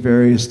stage at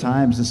various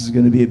times, this is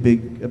going to be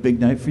a big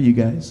night for you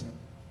guys.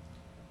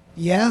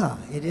 Yeah,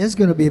 it is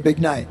going to be a big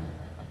night.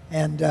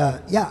 And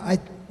I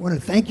want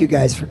to thank you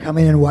guys for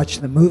coming in and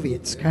watching the movie.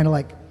 It's kind of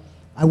like,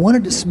 I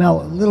wanted to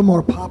smell a little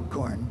more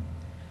popcorn,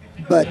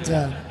 but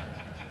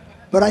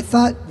I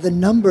thought the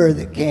number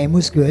that came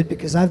was good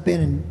because I've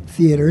been in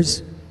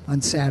theaters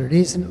on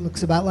Saturdays and it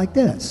looks about like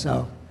this.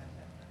 So,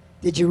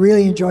 did you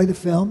really enjoy the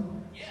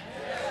film?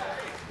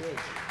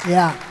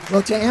 Yeah.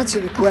 Well, to answer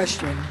the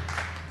question,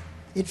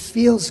 it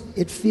feels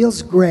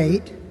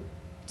great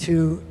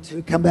to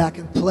come back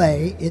and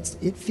play.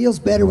 It feels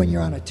better when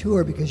you're on a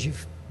tour because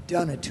you've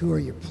done a tour,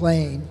 you're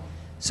playing.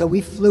 So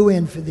we flew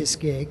in for this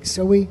gig.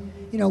 So we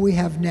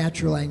have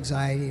natural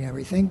anxiety and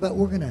everything, but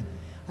we're gonna,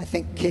 I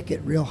think, kick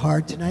it real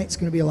hard tonight. It's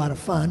gonna be a lot of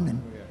fun,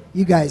 and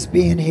you guys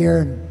being here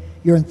and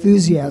your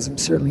enthusiasm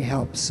certainly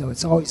helps. So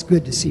it's always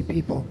good to see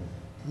people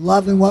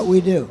loving what we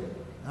do.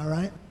 All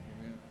right.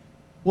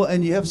 Well,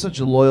 and you have such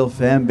a loyal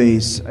fan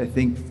base, I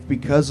think,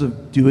 because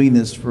of doing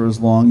this for as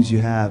long as you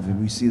have.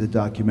 And we see the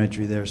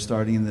documentary there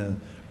starting in the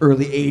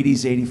early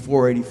 80s,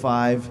 84,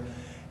 85.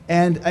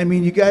 And, I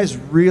mean, you guys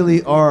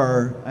really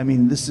are, I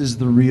mean, this is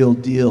the real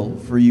deal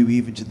for you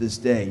even to this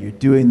day. You're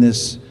doing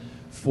this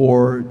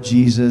for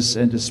Jesus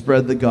and to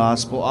spread the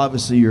gospel.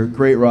 Obviously, you're a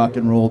great rock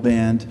and roll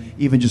band.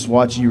 Even just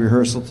watching your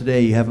rehearsal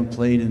today, you haven't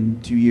played in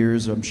 2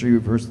 years. I'm sure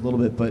you've rehearsed a little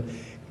bit, but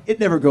it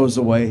never goes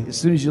away. As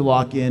soon as you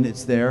lock in,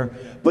 it's there.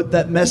 But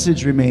that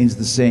message remains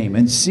the same.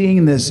 And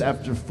seeing this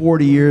after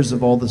 40 years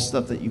of all the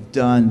stuff that you've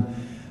done,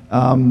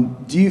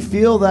 do you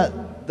feel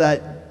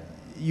that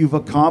you've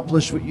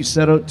accomplished what you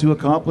set out to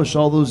accomplish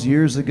all those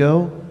years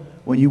ago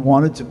when you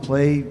wanted to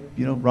play,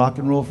 rock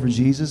and roll for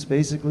Jesus,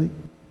 basically?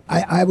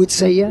 I would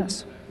say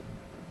yes.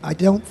 I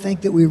don't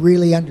think that we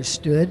really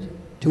understood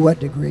to what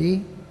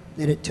degree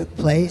that it took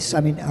place,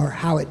 or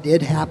how it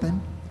did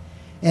happen.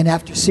 And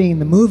after seeing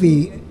the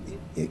movie,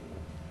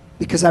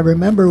 because I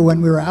remember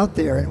when we were out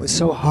there and it was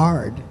so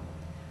hard,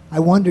 I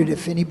wondered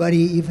if anybody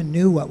even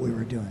knew what we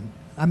were doing.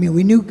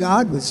 We knew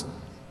God was...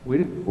 We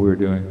didn't know what we were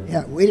doing.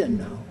 Yeah, we didn't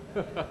know.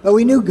 But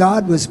we knew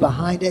God was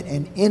behind it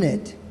and in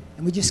it,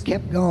 and we just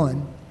kept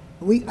going.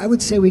 I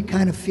would say we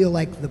kind of feel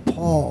like the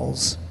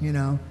Pauls,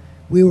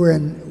 We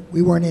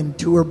weren't in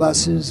tour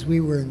buses. We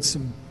were in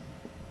some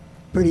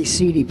pretty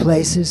seedy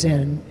places,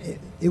 and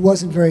it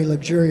wasn't very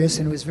luxurious,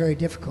 and it was very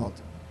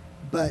difficult.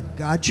 But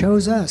God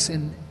chose us,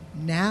 and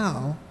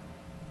now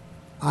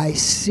I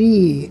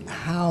see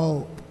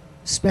how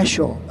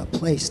special a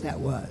place that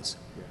was,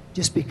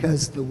 just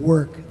because the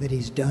work that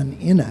He's done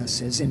in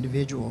us as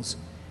individuals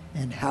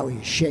and how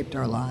He shaped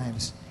our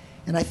lives.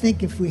 And I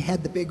think if we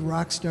had the big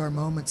rock star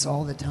moments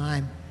all the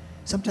time,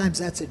 sometimes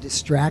that's a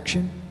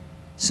distraction.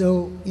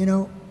 So,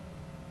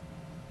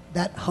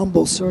 that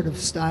humble sort of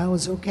style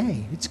is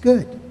okay. It's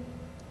good.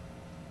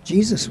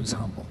 Jesus was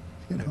humble,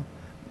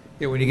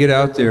 Yeah, when you get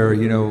out there,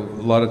 a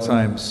lot of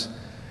times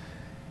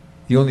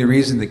the only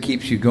reason that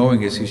keeps you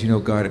going is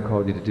because God had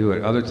called you to do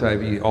it. Other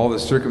times, all the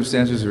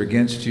circumstances are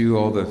against you,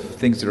 all the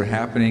things that are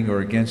happening are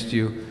against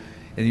you,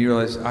 and you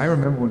realize, I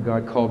remember when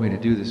God called me to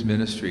do this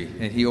ministry,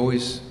 and He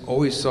always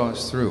saw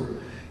us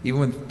through. Even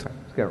when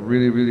times got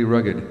really, really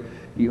rugged,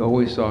 He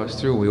always saw us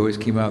through. We always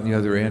came out on the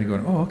other end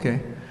going, oh, okay.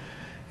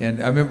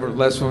 And I remember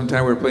one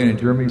time we were playing in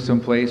Germany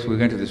someplace. We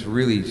went to this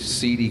really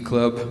seedy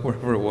club,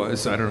 wherever it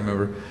was, I don't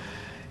remember.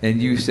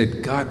 And you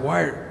said, God,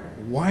 why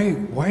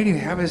do you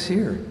have us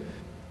here?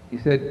 He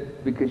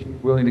said, because you're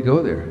willing to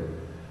go there.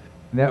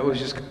 And that was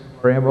just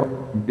our MO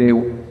from day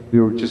one. We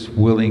were just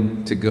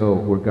willing to go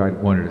where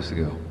God wanted us to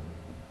go.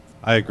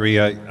 I agree.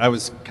 I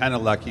was kind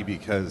of lucky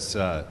because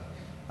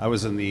I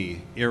was in the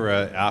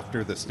era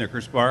after the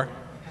Snickers bar.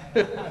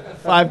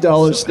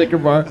 $5 Snicker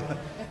bar.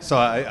 So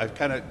I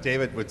kind of,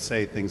 David would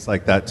say things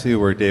like that too,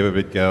 where David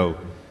would go,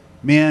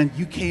 man,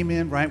 you came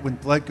in right when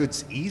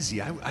Bloodgood's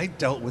easy. I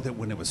dealt with it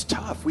when it was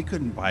tough. We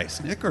couldn't buy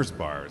Snickers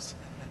bars,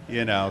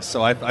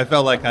 So I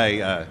felt like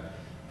I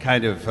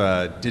kind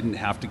of didn't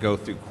have to go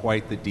through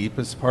quite the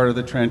deepest part of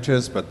the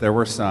trenches, but there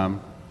were some.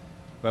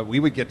 But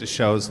we would get to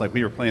shows, like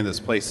we were playing this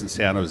place in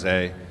San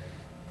Jose,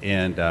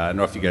 and I don't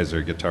know if you guys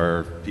are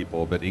guitar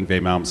people, but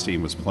Yngwie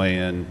Malmsteen was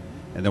playing,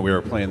 and then we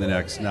were playing the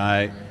next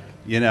night.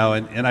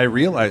 And I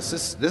realized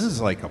this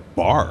is like a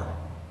bar.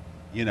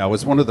 It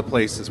was one of the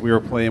places we were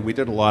playing. We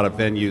did a lot of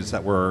venues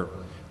that were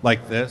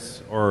like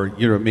this, or,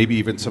 maybe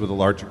even some of the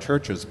larger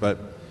churches. But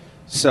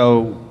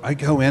so I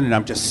go in and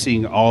I'm just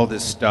seeing all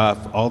this stuff,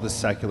 all the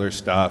secular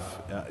stuff,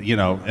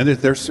 and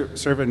they're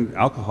serving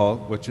alcohol,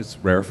 which is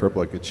rare for a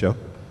Bloodgood show.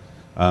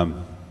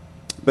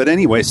 But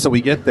anyway, so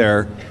we get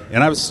there,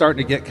 and I was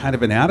starting to get kind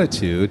of an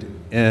attitude,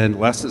 and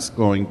Les is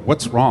going,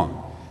 what's wrong?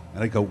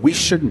 And I go, we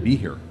shouldn't be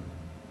here.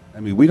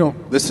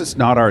 This is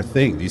not our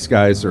thing. These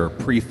guys are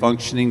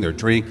pre-functioning, they're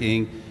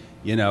drinking,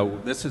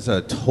 this is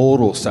a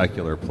total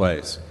secular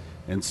place.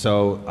 And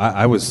so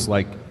I was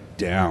like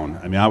down.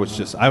 I mean, I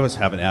was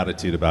having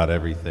attitude about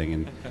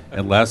everything.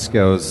 And Les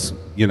goes,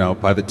 you know,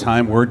 by the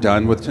time we're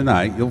done with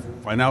tonight, you'll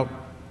find out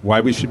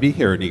why we should be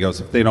here. And he goes,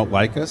 if they don't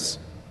like us,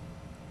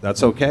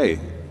 that's okay.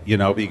 You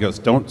know, he goes,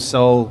 don't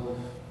sell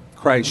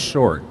Christ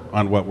short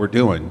on what we're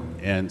doing.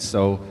 And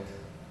so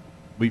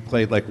we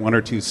played like 1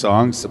 or 2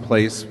 songs. The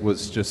place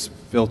was just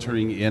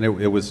filtering in.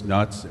 It was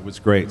nuts. It was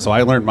great. So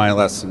I learned my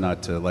lesson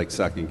not to like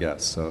second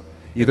guess. So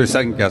either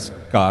second guess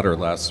God or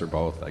Les or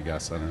both, I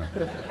guess. I don't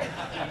know.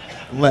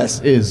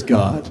 Les is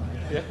God.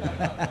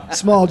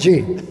 Small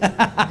G.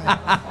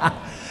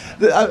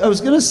 I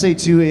was going to say,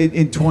 too,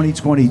 in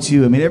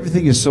 2022, I mean,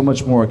 everything is so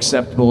much more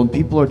acceptable, and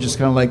people are just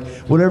kind of like,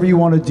 whatever you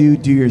want to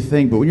do your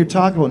thing. But when you're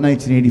talking about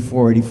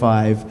 1984,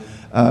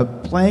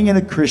 85, playing in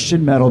a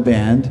Christian metal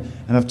band,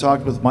 and I've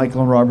talked with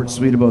Michael and Robert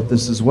Sweet about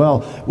this as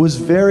well, was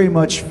very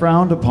much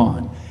frowned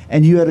upon.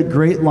 And you had a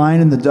great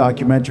line in the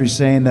documentary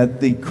saying that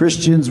the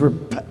Christians were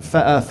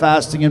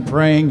fasting and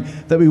praying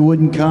that we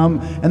wouldn't come,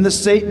 and the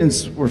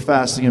Satanists were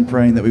fasting and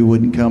praying that we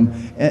wouldn't come,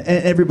 and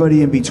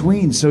everybody in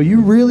between. So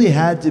you really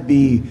had to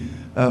be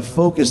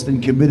focused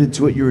and committed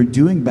to what you were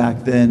doing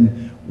back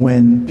then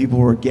when people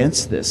were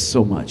against this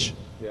so much.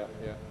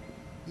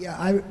 Yeah,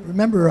 I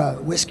remember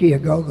Whiskey A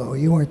Go-Go.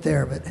 You weren't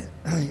there, but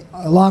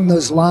along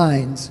those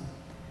lines,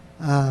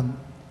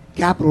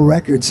 Capitol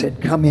Records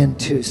had come in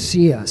to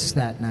see us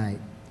that night.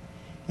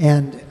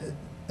 And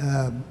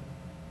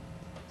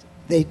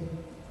they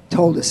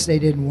told us they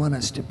didn't want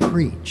us to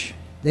preach.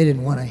 They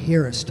didn't want to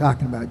hear us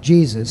talking about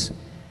Jesus.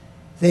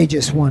 They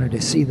just wanted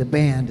to see the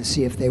band to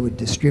see if they would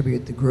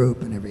distribute the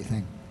group and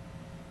everything.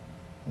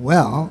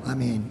 Well, I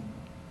mean,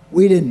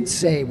 we didn't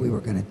say we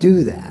were going to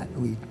do that.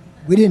 We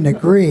didn't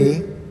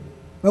agree,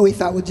 but we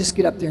thought we'll just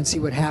get up there and see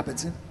what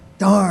happens. And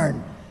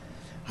darn,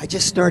 I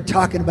just started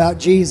talking about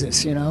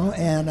Jesus, you know,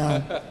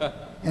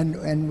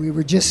 and we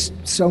were just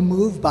so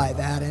moved by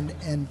that,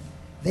 and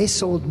they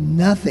sold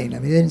nothing. I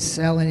mean, they didn't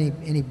sell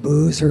any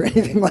booze or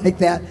anything like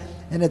that.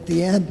 And at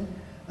the end,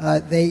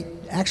 they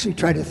actually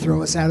tried to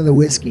throw us out of the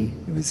whiskey.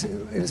 It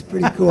was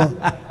pretty cool.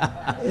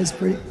 It's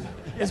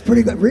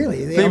pretty good,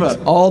 really. Think about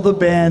all the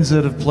bands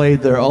that have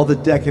played there, all the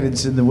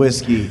decadence in the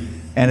whiskey,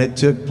 and it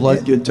took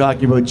Bloodgood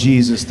talking about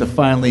Jesus to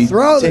finally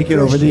take it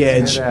over the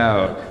edge.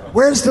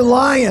 Where's the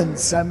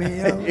lions? I mean,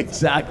 you know.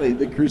 Exactly,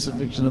 the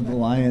crucifixion of the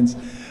lions.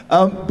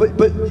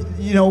 But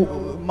you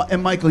know,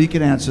 and Michael, you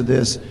can answer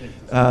this.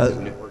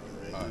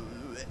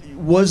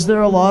 Was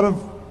there a lot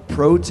of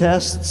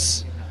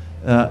protests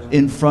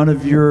in front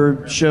of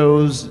your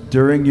shows,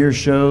 during your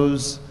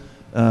shows,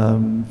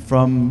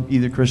 from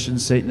either Christian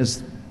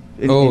Satanists?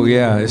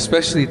 Yeah,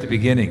 especially at the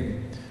beginning.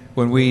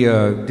 When we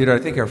did, I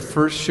think our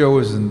first show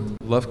was in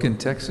Lufkin,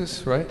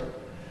 Texas, right?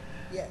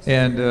 Yes.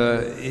 And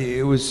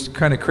it was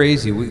kind of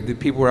crazy. The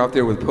people were out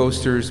there with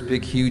posters,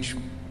 big, huge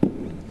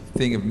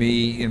thing of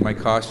me in my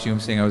costume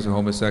saying I was a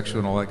homosexual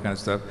and all that kind of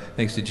stuff,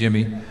 thanks to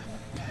Jimmy.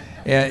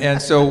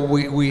 And so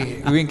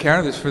we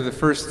encountered this for the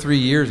first 3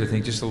 years, I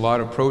think, just a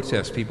lot of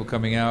protests, people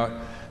coming out.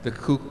 The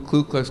Ku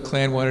Klux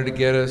Klan wanted to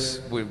get us,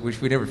 which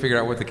we never figured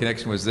out what the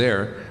connection was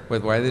there,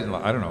 why they didn't,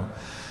 I don't know.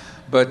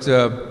 But,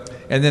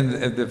 and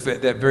then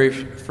that very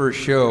first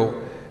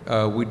show,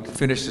 we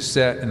finished the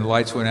set and the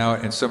lights went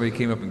out and somebody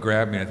came up and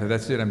grabbed me. I thought,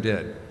 that's it, I'm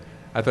dead.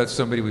 I thought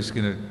somebody was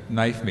going to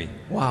knife me.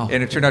 Wow.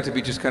 And it turned out to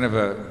be just kind of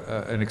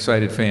an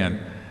excited fan,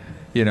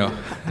 you know.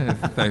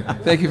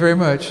 Thank you very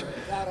much.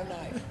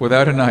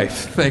 Without a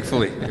knife,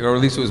 thankfully, or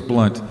at least it was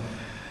blunt.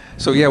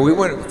 So yeah, we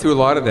went through a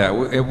lot of that.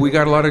 We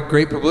got a lot of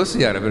great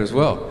publicity out of it as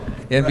well.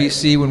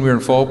 NBC, when we were in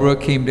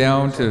Fallbrook, came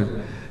down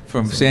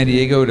from San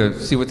Diego to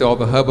see what all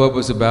the hubbub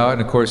was about.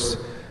 And of course,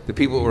 the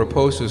people who were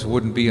opposed to us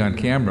wouldn't be on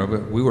camera,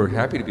 but we were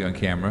happy to be on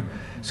camera.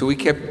 So we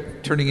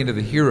kept turning into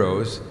the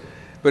heroes.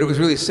 But it was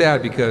really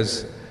sad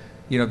because,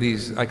 you know,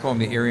 these, I call them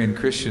the Aryan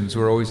Christians,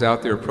 were always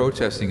out there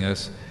protesting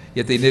us,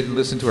 yet they didn't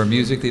listen to our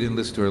music, they didn't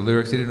listen to our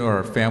lyrics, they didn't know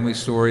our family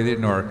story, they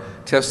didn't know our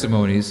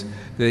testimonies.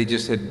 They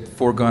just had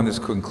foregone this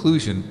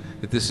conclusion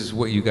that this is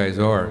what you guys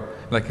are.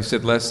 Like I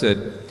said, Les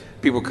said,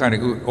 people kind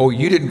of go, oh,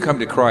 you didn't come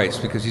to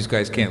Christ because these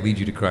guys can't lead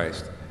you to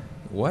Christ.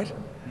 What?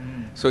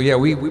 So yeah,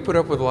 we put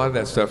up with a lot of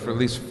that stuff for at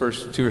least the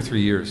first 2 or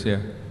 3 years, yeah.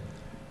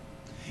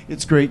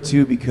 It's great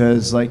too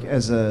because like I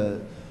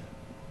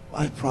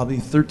was probably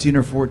 13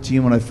 or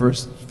 14 when I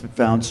first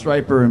found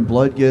Stryper and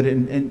Bloodgood,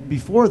 and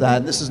before that,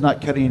 and this is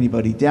not cutting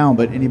anybody down,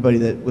 but anybody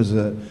that was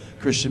a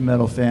Christian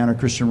metal fan or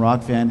Christian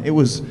rock fan, it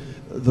was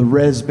the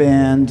Rez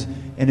Band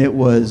and it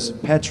was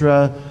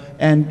Petra,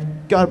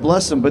 and God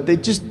bless them, but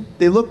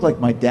they looked like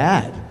my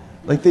dad.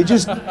 Like they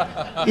just,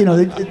 you know,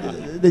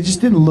 they just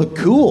didn't look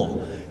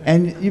cool.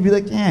 And you'd be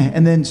like, eh.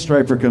 And then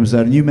Stryper comes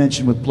out, and you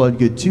mentioned with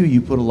Bloodgood too,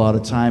 you put a lot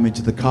of time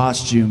into the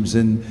costumes,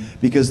 and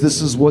because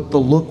this is what the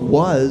look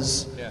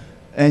was,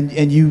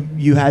 and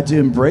you had to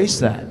embrace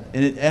that.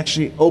 And it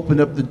actually opened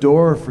up the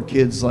door for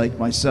kids like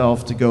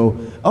myself to go,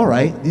 all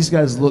right, these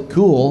guys look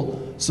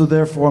cool, so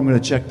therefore I'm going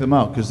to check them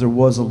out, because there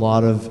was a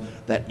lot of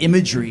that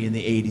imagery in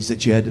the 80s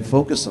that you had to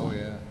focus on. Oh,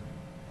 yeah.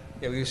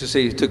 Yeah, we used to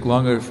say it took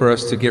longer for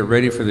us to get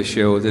ready for the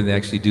show than to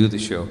actually do the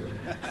show.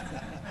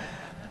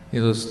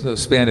 Those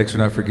spandex are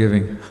not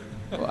forgiving.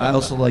 I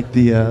also like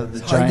the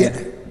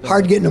giant.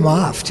 Hard getting them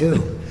off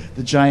too.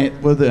 The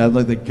giant,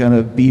 like the kind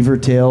of beaver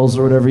tails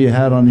or whatever you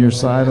had on your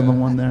side on the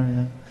one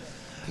there.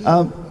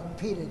 Yeah.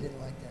 Peter didn't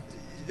like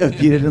that.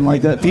 Peter didn't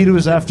like that. Peter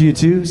was after you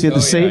too. So you had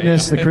the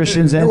Satanists, the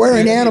Christians, and They're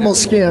wearing animal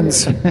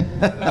skins.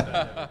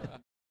 The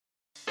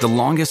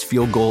longest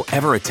field goal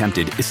ever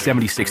attempted is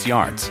 76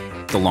 yards.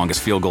 The longest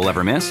field goal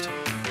ever missed?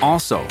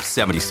 Also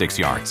 76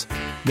 yards.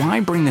 Why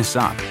bring this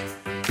up?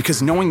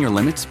 Because knowing your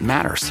limits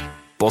matters,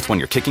 both when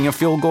you're kicking a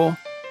field goal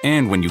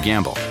and when you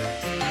gamble.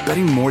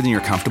 Betting more than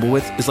you're comfortable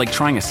with is like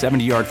trying a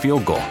 70-yard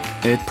field goal.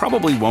 It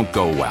probably won't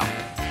go well.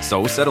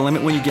 So set a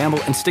limit when you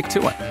gamble and stick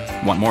to it.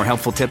 Want more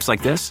helpful tips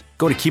like this?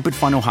 Go to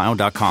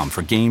keepitfunohio.com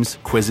for games,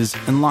 quizzes,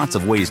 and lots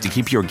of ways to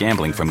keep your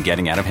gambling from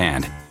getting out of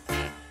hand.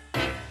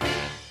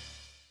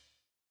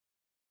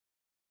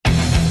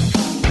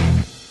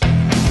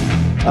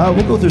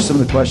 We'll go through some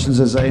of the questions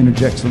as I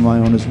interject some of my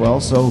own as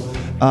well. So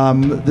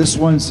this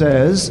one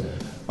says,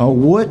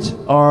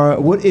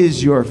 what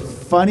is your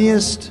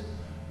funniest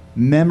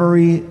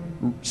memory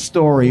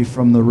story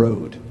from the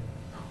road?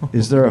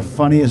 Is there a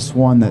funniest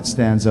one that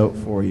stands out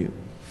for you?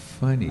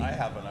 Funny. I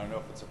haven't. I don't know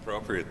if it's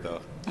appropriate,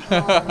 though.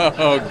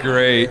 Oh,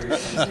 great.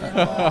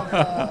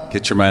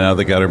 Get your mind out of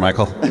the gutter,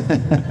 Michael.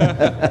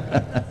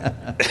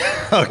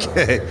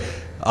 Okay.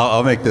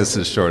 I'll make this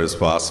as short as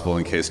possible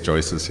in case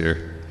Joyce is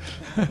here.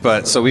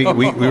 But so we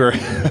were,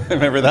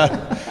 remember that?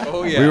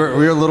 Oh, yeah. We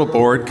were a little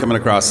bored coming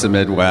across the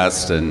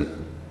Midwest, and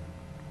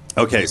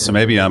okay, so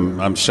maybe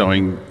I'm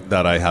showing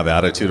that I have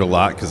attitude a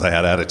lot because I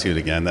had attitude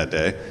again that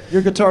day.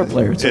 You're a guitar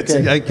player. It's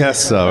okay. I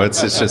guess so.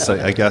 It's just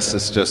I guess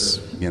it's just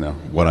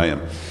what I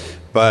am.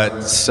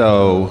 But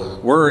so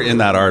we're in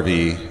that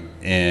RV,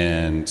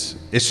 and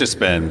it's just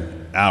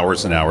been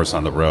hours and hours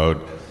on the road.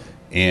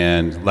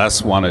 And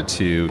Les wanted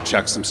to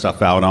check some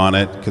stuff out on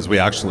it because we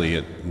actually,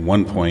 at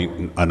one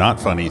point, a not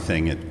funny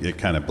thing, it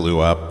kind of blew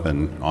up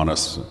and on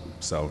us.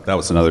 So that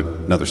was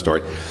another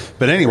story.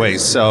 But anyway,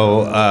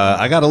 so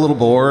I got a little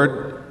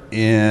bored,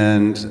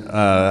 and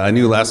I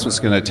knew Les was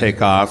going to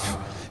take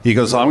off. He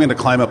goes, I'm going to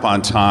climb up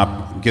on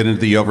top, get into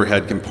the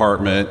overhead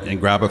compartment, and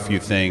grab a few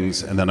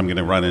things, and then I'm going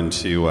to run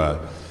into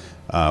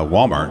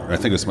Walmart. I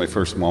think it was my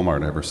first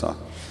Walmart I ever saw.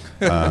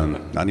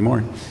 Not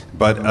anymore.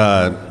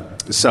 But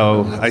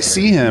so I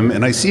see him,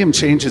 and I see him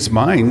change his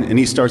mind, and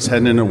he starts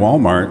heading into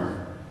Walmart,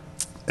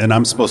 and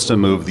I'm supposed to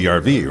move the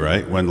RV,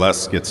 right, when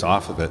Les gets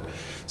off of it.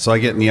 So I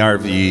get in the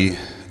RV,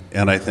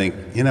 and I think,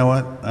 you know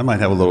what, I might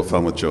have a little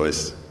fun with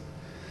Joyce.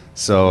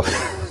 So,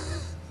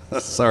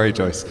 sorry,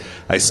 Joyce.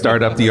 I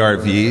start up the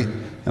RV,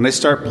 and I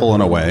start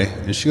pulling away,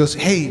 and she goes,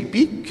 hey,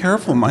 be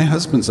careful, my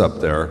husband's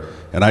up there.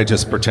 And I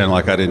just pretend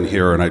like I didn't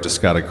hear her, and I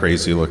just got a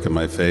crazy look in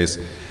my face.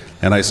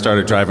 And I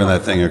started driving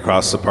that thing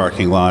across the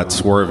parking lot,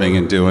 swerving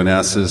and doing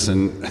S's,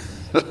 and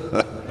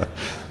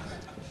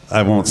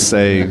I won't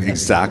say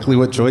exactly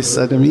what Joyce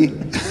said to me.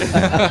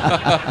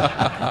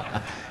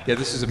 Yeah,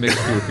 this is a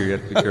mixed group here. You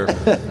have to be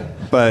careful.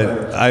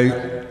 But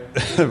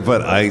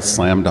I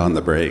slammed on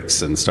the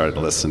brakes and started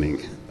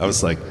listening. I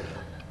was like,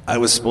 I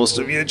was supposed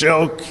to be a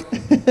joke.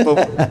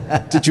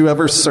 But did you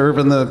ever serve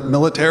in the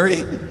military?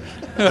 In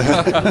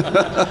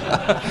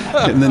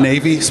the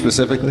Navy,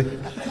 specifically?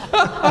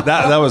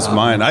 That was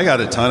mine. I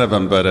got a ton of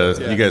them, but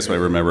you guys might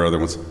remember other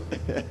ones.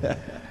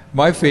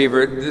 My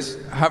favorite,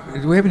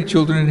 do we have any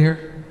children in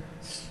here?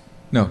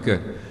 No,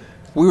 good.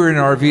 We were in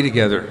an RV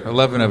together,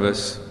 11 of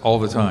us, all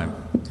the time.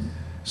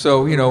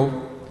 So, we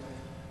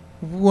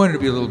wanted to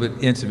be a little bit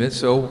intimate,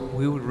 so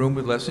we would room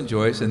with Les and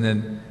Joyce, and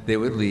then they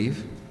would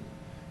leave,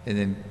 and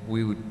then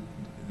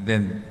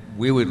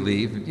we would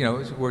leave.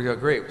 It worked out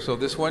great. So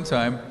this one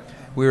time,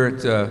 we were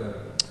at,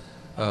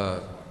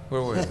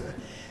 where were we?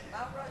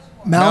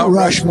 Mount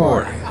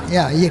Rushmore.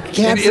 Yeah, you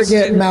can't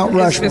forget Mount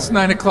Rushmore. It's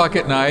 9 o'clock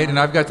at night, and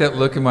I've got that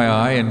look in my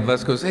eye, and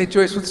Les goes, hey,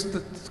 Joyce,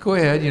 let's go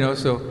ahead,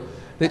 so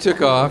they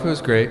took off. It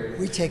was great.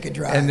 We take a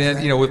drive. And then,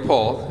 right? With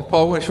Paul,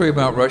 I want to show you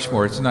Mount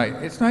Rushmore. It's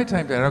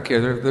nighttime. I don't care.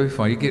 They'll be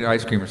fun. You get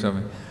ice cream or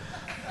something.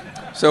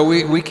 So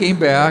we came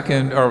back,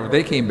 or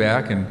they came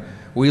back, and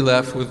we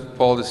left with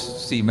Paul to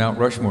see Mount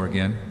Rushmore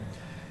again.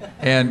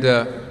 And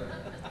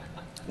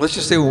let's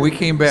just say when we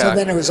came back. So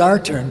then it was our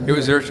turn. It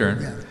was their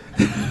turn.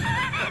 Yeah.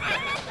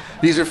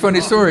 These are funny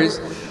stories.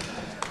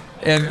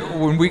 And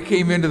when we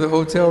came into the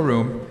hotel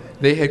room,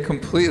 they had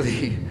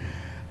completely,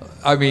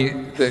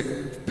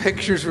 the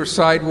pictures were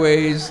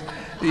sideways,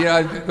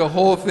 the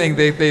whole thing,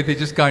 they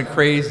just gone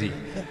crazy.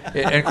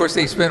 And of course,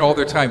 they spent all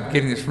their time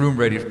getting this room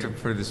ready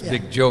for this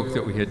big joke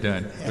that we had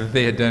done, that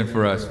they had done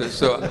for us.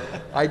 So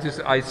I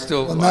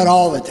still. Well, not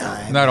all the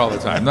time. Not all the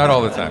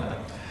time.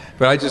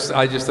 But I just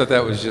thought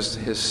that was just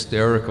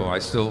hysterical. I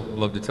still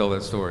love to tell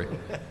that story.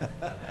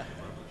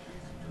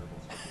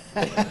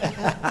 Hard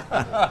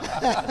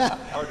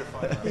to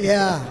find.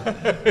 Yeah.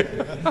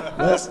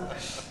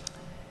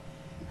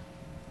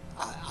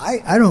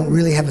 I don't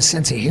really have a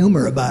sense of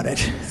humor about it.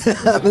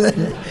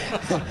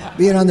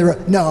 Being on the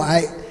road. No,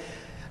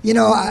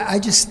 I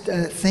just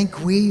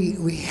think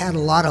we had a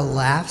lot of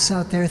laughs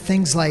out there.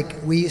 Things like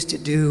we used to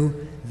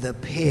do the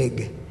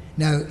pig.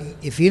 Now,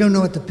 if you don't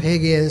know what the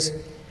pig is,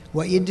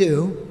 what you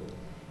do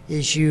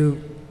is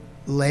you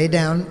lay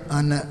down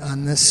on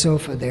the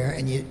sofa there,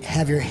 and you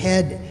have your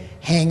head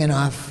hanging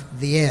off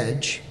the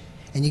edge,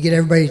 and you get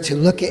everybody to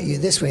look at you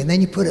this way, and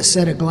then you put a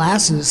set of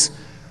glasses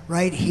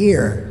right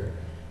here,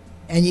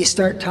 and you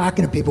start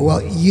talking to people.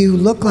 Well, you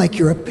look like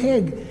you're a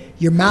pig.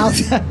 Your mouth,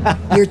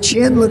 your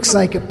chin looks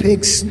like a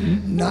pig's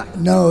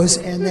nose,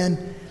 and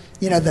then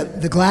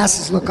the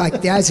glasses look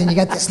like the eyes, and you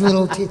got this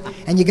little teeth,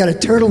 and you got a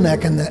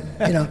turtleneck,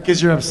 and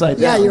because you're upside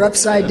down. Yeah, you're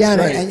upside down,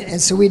 right.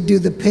 and so we'd do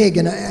the pig,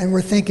 and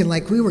we're thinking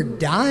like we were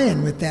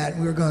dying with that.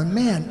 We were going,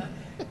 man,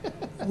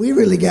 we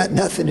really got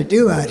nothing to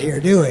do out here,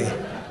 do we?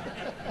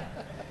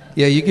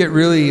 Yeah, you get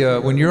really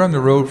when you're on the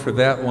road for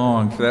that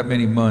long, for that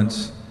many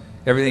months,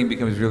 everything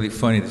becomes really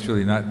funny. That's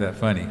really not that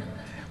funny.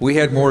 We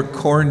had more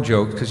corn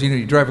jokes because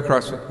you drive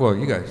across. Well,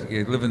 you guys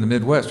live in the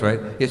Midwest, right?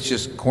 It's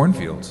just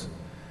cornfields.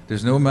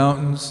 There's no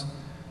mountains,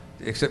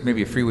 except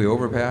maybe a freeway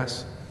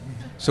overpass.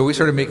 So we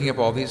started making up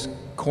all these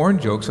corn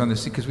jokes on the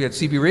because we had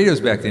CB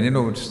radios back then.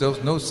 No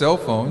cell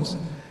phones,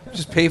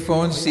 just pay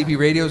phones, CB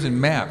radios,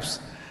 and maps.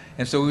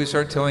 And so we would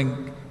start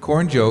telling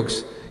corn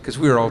jokes because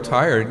we were all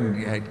tired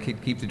and had to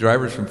keep the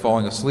drivers from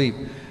falling asleep.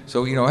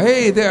 So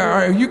hey,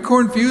 are you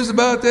confused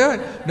about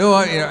that? No,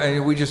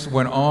 and we just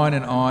went on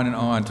and on and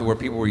on to where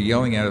people were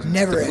yelling at us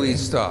to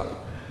please stop.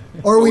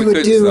 Or we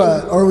would do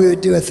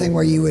a thing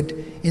where you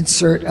would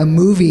insert a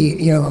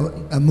movie,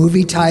 a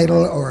movie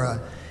title or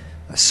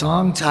a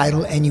song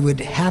title, and you would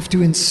have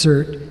to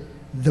insert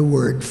the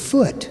word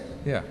foot.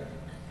 Yeah.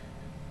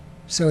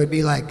 So it'd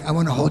be like, I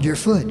Want to Hold Your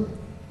Foot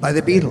by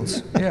the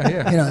Beatles.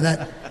 Yeah.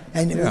 That,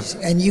 and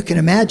and you can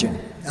imagine.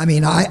 I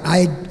mean,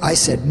 I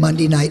said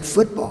Monday Night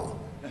Football.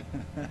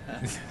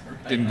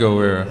 Didn't go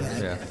where.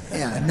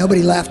 Yeah.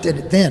 Nobody laughed at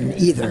it then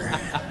either.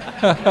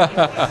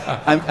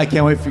 I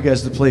can't wait for you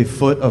guys to play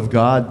Foot of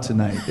God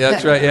tonight. Yeah,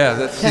 that's right. Yeah,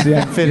 that's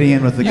fitting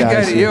in with the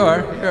guys. You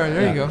are.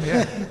 There you go.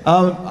 Yeah.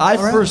 I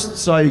first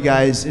saw you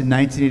guys in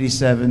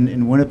 1987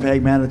 in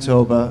Winnipeg,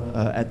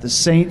 Manitoba, at the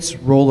Saints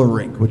roller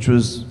rink, which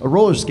was a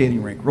roller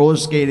skating rink. Roller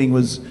skating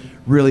was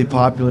really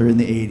popular in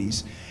the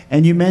 80s.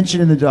 And you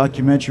mentioned in the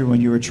documentary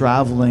when you were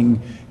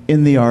traveling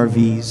in the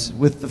RVs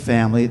with the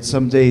family,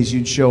 some days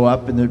you'd show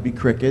up and there'd be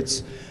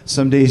crickets.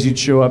 Some days you'd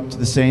show up to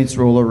the Saints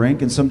roller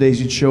rink, and some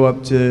days you'd show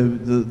up to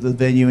the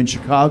venue in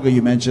Chicago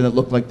you mentioned that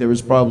looked like there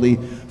was probably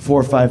 4,000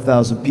 or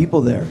 5,000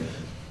 people there.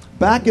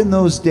 Back in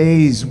those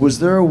days, was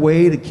there a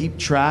way to keep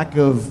track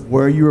of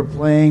where you were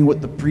playing, what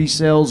the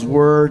pre-sales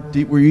were?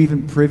 Were you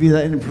even privy to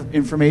that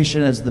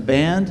information as the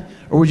band?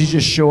 Or would you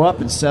just show up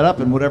and set up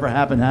and whatever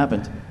happened,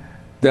 happened?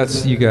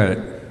 You got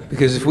it.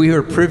 Because if we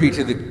were privy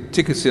to the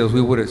ticket sales,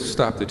 we would have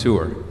stopped the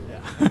tour.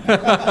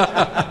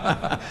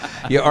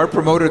 Yeah, our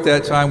promoter at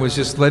that time was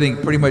just letting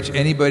pretty much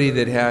anybody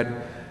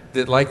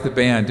that liked the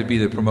band to be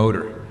the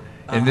promoter.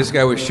 And this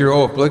guy was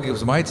sure, if Blood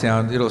goes to my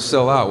town, it'll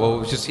sell out. Well, it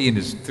was just he and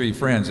his 3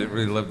 friends that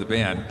really loved the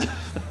band.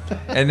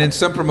 And then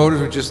some promoters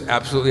were just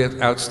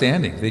absolutely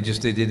outstanding. They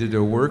did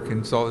their work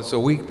and saw it. So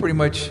we pretty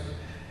much,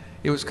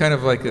 it was kind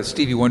of like a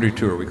Stevie Wonder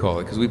tour, we call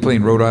it, because we play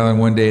in Rhode Island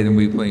one day, then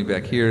we play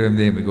back here, and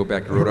then we go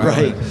back to Rhode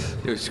Island.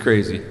 It was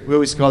crazy. We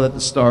always call that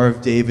the Star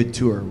of David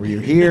tour, where you're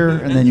here,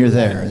 and then you're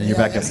there, and then you're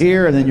back up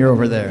here, and then you're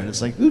over there. And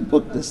it's like, who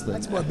booked this thing?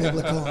 That's more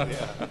biblical.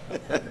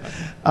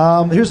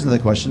 Here's another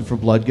question for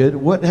Bloodgood.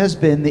 What has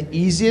been the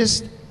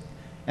easiest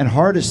and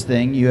hardest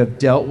thing you have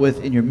dealt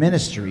with in your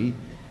ministry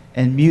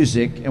and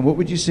music, and what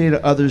would you say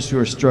to others who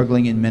are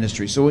struggling in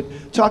ministry? So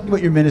talking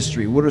about your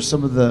ministry, what are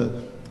some of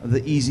the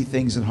easy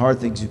things and hard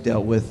things you've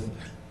dealt with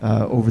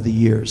over the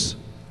years?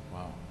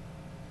 Wow.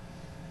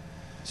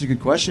 These are good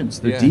questions.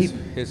 They're deep.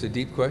 It's a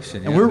deep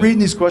question. And we're reading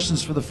these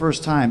questions for the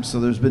first time, so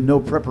there's been no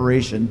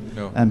preparation.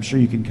 No. I'm sure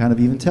you can kind of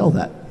even tell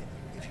that.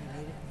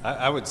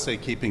 I would say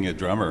keeping a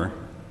drummer.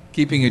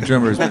 Keeping a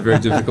drummer has been very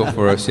difficult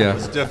for us, yeah.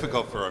 It's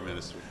difficult for our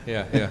ministry.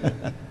 Yeah.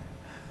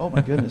 Oh,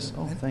 my goodness.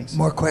 Oh, thanks.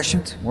 More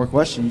questions? More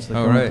questions.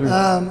 All right.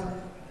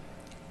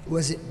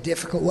 Was it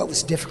difficult? What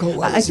was difficult?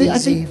 What I was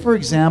think, for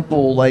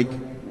example, like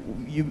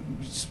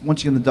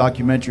once again in the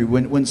documentary,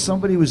 when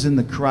somebody was in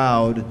the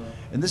crowd,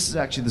 and this is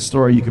actually the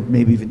story you could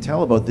maybe even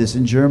tell about this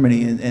in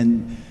Germany,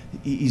 and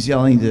he's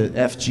yelling to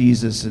F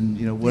Jesus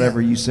and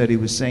whatever you said he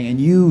was saying,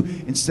 and you,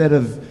 instead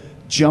of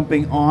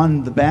jumping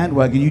on the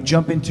bandwagon, you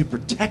jump in to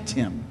protect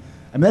him.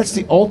 I mean, that's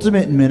the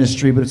ultimate in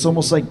ministry, but it's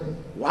almost like,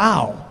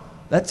 wow,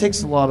 that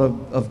takes a lot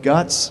of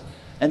guts.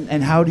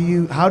 And how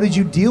did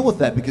you deal with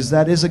that? Because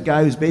that is a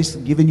guy who's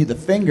basically giving you the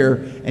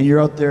finger, and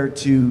you're out there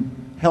to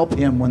help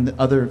him when the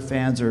other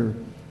fans are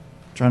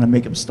trying to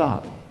make him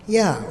stop.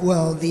 Yeah,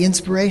 well, the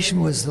inspiration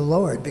was the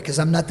Lord, because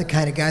I'm not the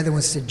kind of guy that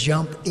wants to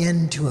jump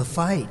into a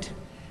fight.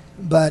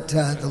 But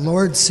the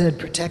Lord said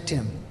protect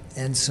him,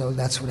 and so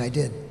that's what I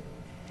did.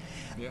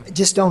 Yeah.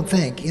 Just don't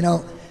think,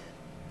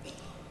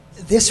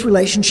 this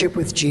relationship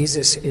with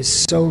Jesus is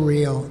so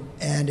real,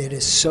 and it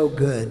is so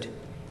good.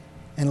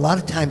 And a lot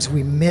of times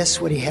we miss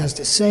what he has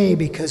to say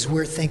because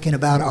we're thinking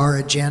about our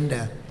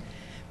agenda.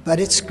 But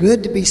it's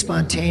good to be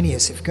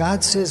spontaneous. If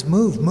God says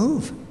move,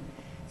 move.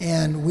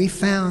 And we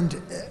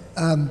found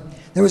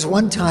there was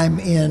one time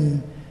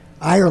in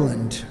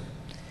Ireland,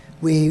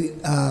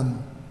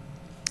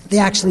 they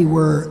actually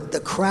were,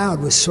 the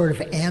crowd was sort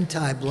of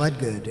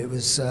anti-Bloodgood. It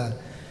was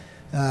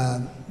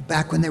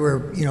back when they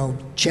were,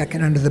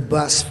 checking under the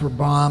bus for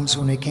bombs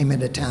when they came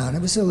into town.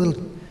 It was a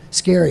little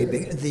scary,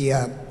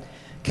 the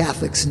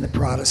Catholics and the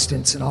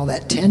Protestants and all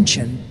that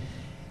tension.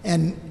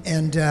 And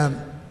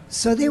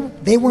so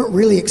they weren't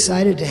really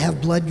excited to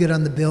have Bloodgood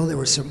on the bill. There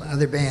were some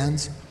other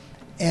bands.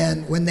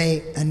 And when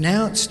they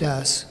announced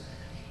us,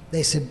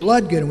 they said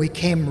Bloodgood, and we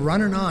came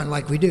running on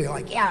like we do,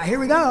 like, yeah, here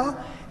we go.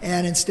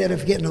 And instead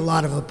of getting a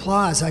lot of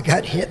applause, I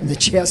got hit in the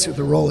chest with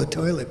a roll of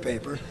toilet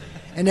paper,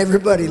 and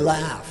everybody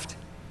laughed.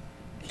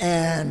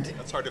 And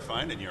that's hard to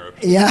find in Europe.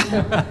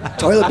 Yeah,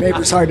 toilet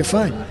paper's hard to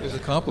find. It's a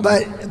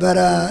compliment. But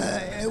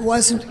it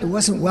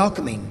wasn't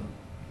welcoming,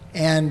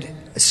 and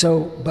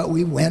so but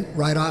we went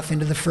right off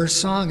into the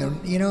first song,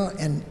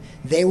 and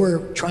they were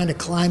trying to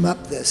climb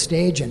up the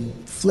stage and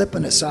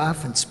flipping us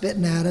off and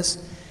spitting at us,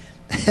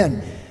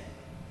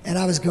 and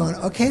I was going,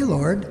 okay,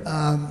 Lord,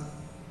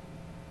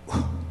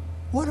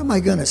 what am I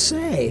going to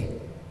say,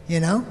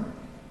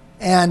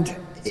 And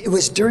it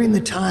was during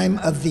the time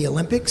of the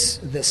Olympics,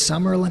 the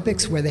Summer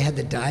Olympics, where they had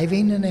the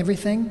diving and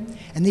everything,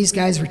 and these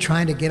guys were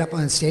trying to get up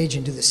on stage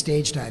and do the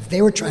stage dive.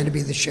 They were trying to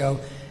be the show.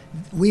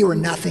 We were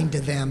nothing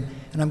to them,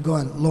 and I'm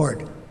going,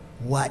 Lord,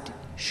 what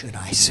should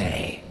I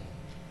say?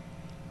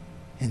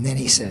 And then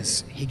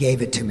he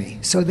gave it to me.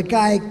 So the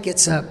guy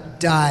gets up,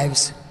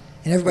 dives,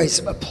 and everybody's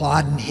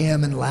applauding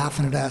him and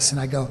laughing at us,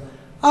 and I go,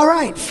 all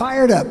right,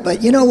 fired up,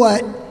 but you know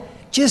what?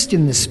 Just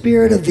in the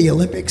spirit of the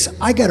Olympics,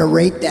 I got to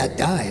rate that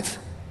dive.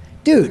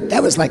 Dude,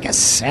 that was like a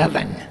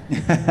 7.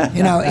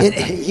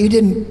 You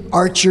didn't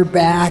arch your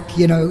back,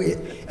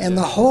 and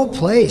the whole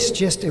place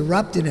just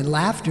erupted in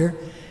laughter,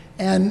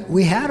 and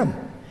we had them.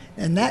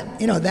 And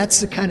that's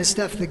the kind of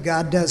stuff that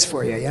God does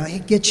for you. He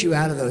gets you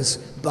out of those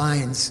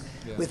binds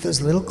with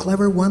those little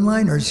clever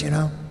one-liners,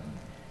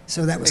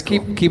 So that was cool.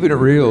 Keeping it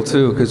real,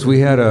 too, because we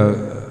had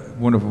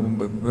one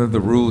of the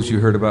rules you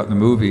heard about in the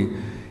movie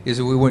is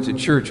that we went to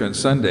church on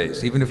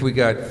Sundays. Even if we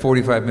got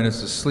 45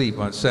 minutes of sleep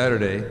on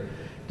Saturday,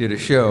 did a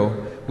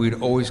show, we'd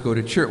always go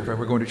to church. In fact,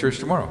 we're going to church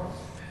tomorrow.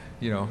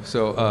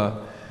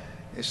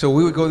 So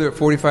we would go there at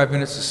 45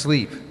 minutes of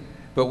sleep,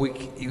 but we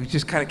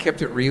just kind of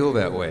kept it real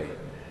that way.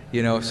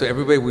 So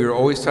everybody, we were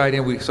always tied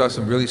in. We saw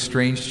some really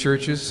strange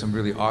churches, some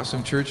really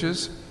awesome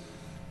churches,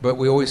 but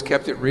we always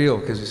kept it real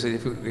because we said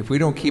if we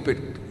don't keep it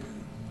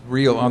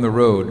real on the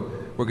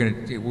road,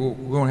 we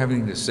won't have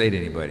anything to say to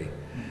anybody.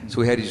 So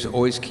we had to just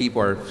always keep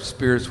our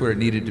spirits where it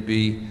needed to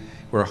be,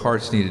 where our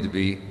hearts needed to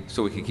be,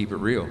 so we could keep it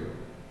real.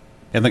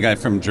 And the guy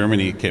from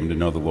Germany came to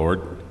know the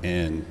Lord,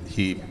 and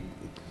he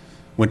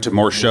went to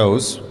more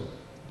shows,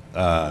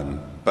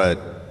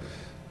 but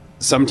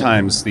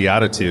sometimes the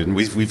attitude, and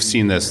we've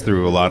seen this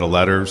through a lot of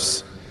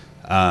letters,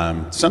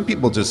 some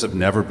people just have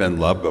never been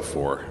loved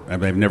before.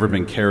 They've never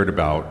been cared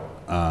about,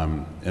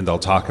 and they'll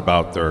talk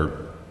about their,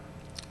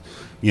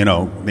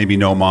 maybe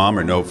no mom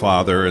or no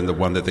father, and the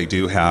one that they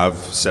do have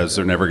says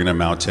they're never going to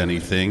amount to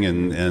anything,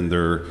 and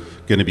they're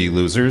going to be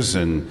losers,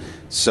 and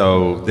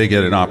so they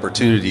get an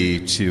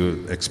opportunity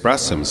to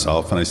express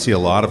themselves, and I see a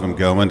lot of them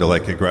go into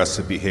like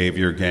aggressive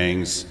behavior,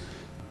 gangs,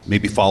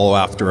 maybe follow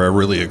after a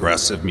really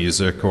aggressive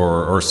music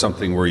or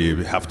something where you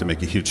have to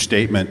make a huge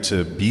statement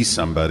to be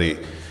somebody.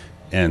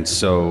 And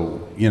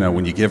so,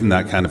 when you give them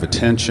that kind of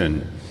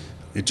attention,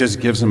 it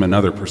just gives them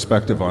another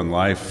perspective on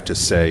life to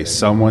say,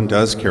 someone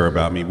does care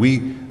about me.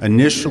 We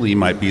initially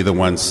might be the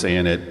ones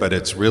saying it, but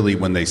it's really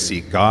when they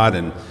seek God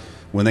and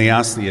when they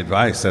ask the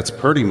advice, that's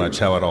pretty much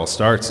how it all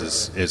starts,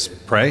 is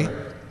pray,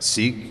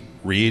 seek,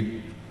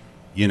 read,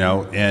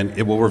 and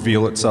it will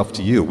reveal itself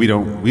to you. We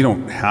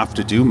don't have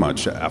to do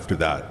much after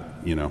that,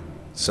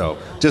 So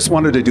just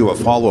wanted to do a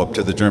follow-up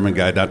to the German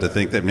guy, not to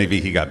think that maybe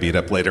he got beat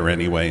up later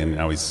anyway and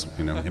now he's,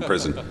 in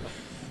prison.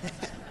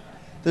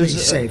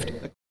 He's saved.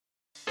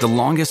 The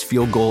longest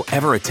field goal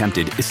ever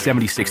attempted is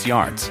 76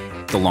 yards.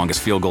 The longest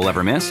field goal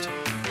ever missed?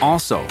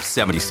 Also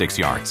 76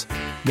 yards.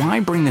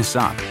 Why bring this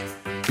up?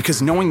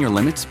 Because knowing your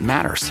limits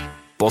matters,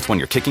 both when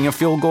you're kicking a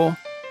field goal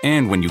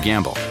and when you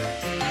gamble.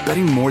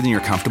 Betting more than you're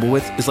comfortable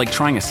with is like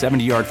trying a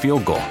 70-yard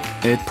field goal.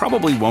 It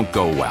probably won't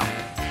go well.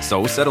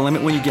 So set a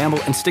limit when you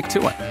gamble and stick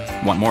to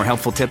it. Want more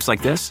helpful tips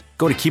like this?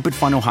 Go to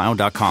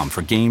keepitfunohio.com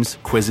for games,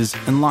 quizzes,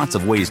 and lots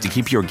of ways to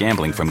keep your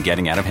gambling from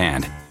getting out of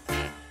hand.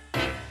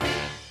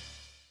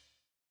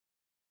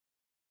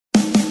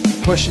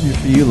 Question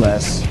for you,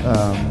 Les.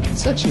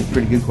 It's actually a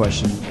pretty good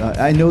question.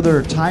 I know there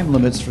are time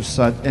limits for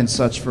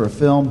such for a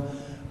film,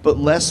 but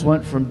Les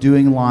went from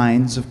doing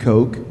lines of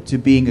coke to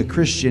being a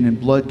Christian and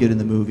Bloodgood in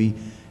the movie.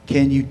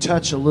 Can you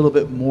touch a little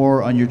bit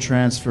more on your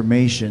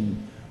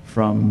transformation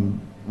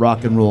from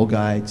rock and roll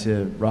guy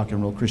to rock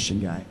and roll Christian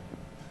guy?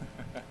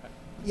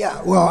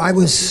 Yeah, well, I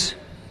was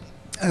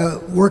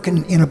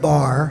working in a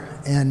bar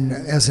and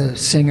as a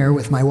singer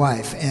with my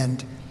wife,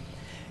 and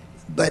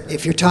But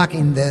if you're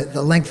talking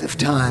the length of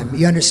time,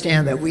 you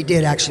understand that we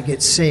did actually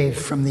get saved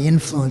from the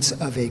influence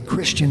of a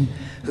Christian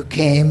who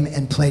came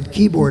and played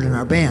keyboard in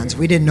our bands.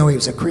 We didn't know he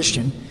was a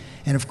Christian.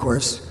 And of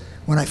course,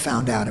 when I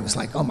found out, it was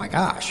like, oh my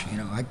gosh,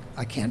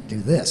 I can't do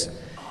this.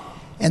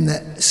 And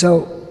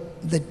so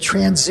the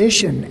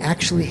transition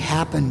actually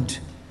happened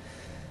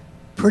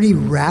pretty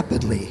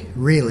rapidly,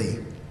 really.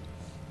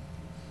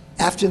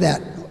 After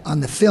that, on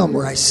the film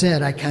where I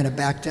said I kind of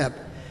backed up,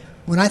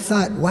 when I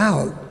thought,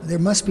 wow, there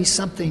must be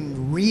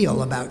something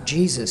real about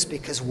Jesus,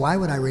 because why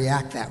would I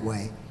react that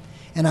way?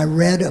 And I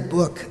read a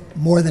book,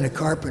 More Than a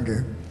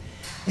Carpenter,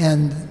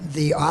 and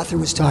the author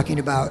was talking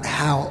about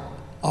how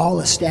all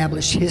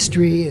established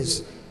history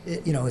is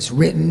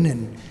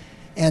written,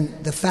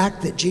 and the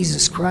fact that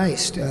Jesus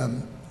Christ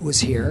was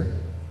here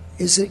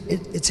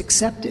it's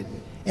accepted.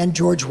 And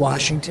George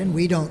Washington,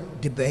 we don't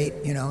debate,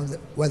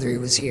 whether he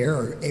was here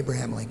or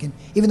Abraham Lincoln,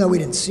 even though we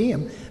didn't see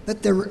him,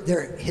 but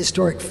they're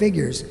historic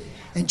figures.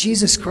 And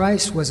Jesus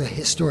Christ was a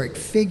historic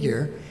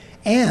figure,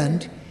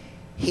 and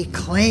he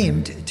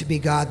claimed to be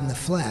God in the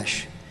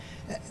flesh.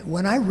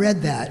 When I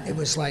read that, it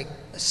was like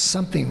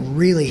something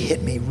really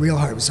hit me real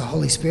hard. It was the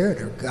Holy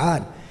Spirit or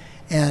God.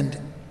 And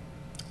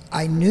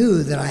I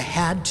knew that I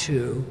had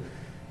to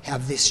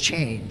have this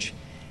change.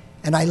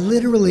 And I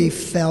literally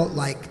felt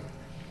like,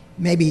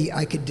 maybe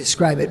I could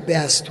describe it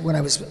best when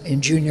I was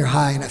in junior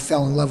high and I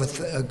fell in love with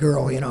a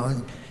girl,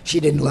 and she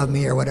didn't love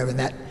me or whatever.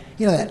 That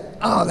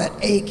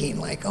aching,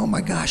 like, oh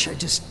my gosh,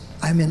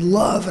 I'm in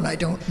love and I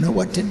don't know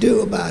what to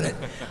do about it.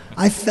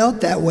 I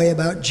felt that way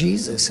about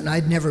Jesus, and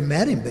I'd never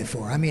met him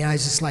before. I mean, I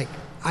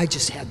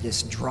just had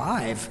this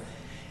drive.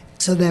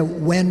 So that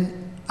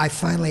when I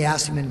finally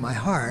asked him in my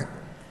heart,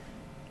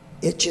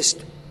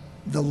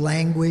 the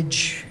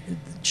language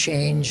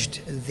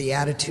changed, the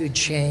attitude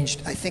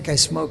changed. I think I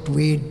smoked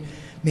weed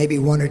maybe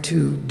 1 or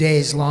 2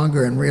 days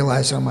longer and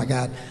realized, oh my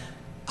God,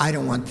 I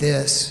don't want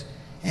this.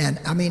 And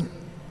I mean,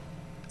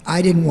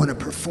 I didn't want to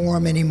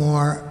perform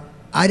anymore.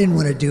 I didn't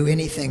want to do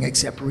anything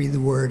except read the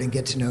Word and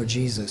get to know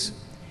Jesus.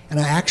 And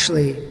I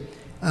actually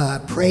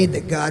prayed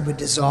that God would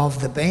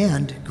dissolve the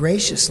band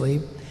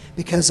graciously,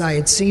 because I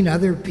had seen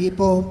other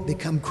people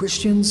become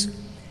Christians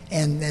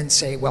and then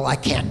say, well, I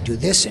can't do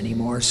this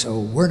anymore, so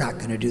we're not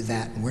going to do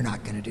that, and we're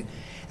not going to do.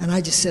 And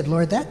I just said,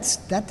 Lord, that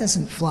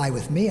doesn't fly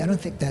with me. I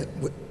don't think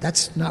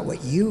that's not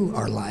what you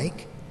are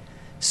like.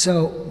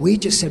 So we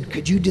just said,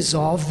 could you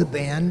dissolve the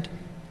band?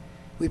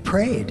 We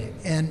prayed,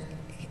 and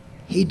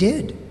he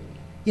did.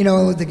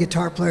 The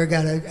guitar player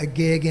got a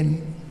gig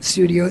in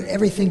studio.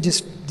 Everything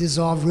just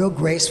dissolved real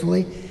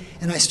gracefully,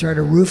 and I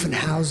started roofing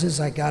houses.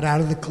 I got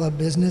out of the club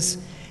business,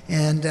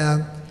 and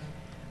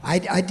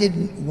I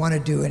didn't want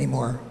to do any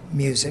more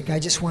music. I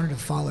just wanted to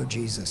follow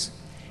Jesus.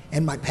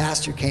 And my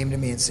pastor came to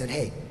me and said,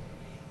 hey,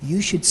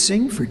 you should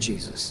sing for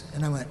Jesus.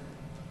 And I went,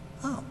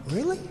 oh,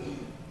 really?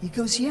 He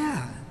goes,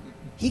 yeah,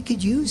 he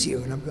could use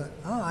you. And I'm going,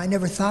 oh, I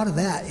never thought of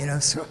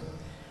that, So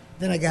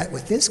then I got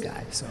with this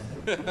guy. So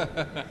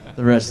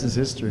the rest is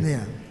history.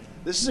 Yeah.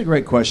 This is a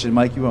great question.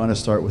 Mike, you want to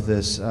start with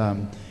this.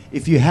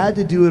 If you had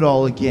to do it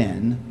all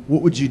again,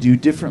 what would you do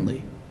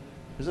differently?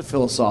 There's a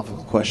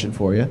philosophical question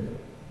for you.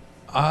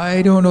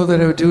 I don't know that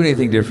I would do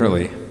anything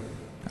differently.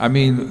 I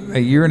mean,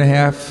 1.5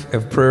 years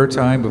of prayer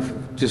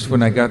time, just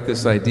when I got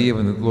this idea,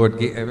 when the Lord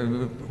I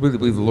really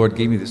believe the Lord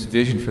gave me this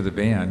vision for the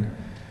band.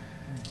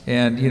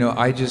 And,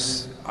 I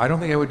don't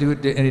think I would do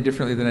it any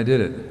differently than I did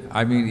it.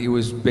 I mean, it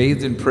was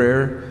bathed in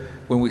prayer.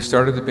 When we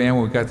started the band,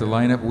 when we got the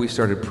lineup, we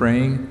started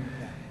praying.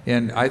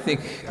 And I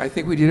think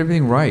we did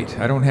everything right.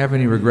 I don't have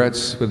any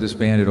regrets with this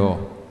band at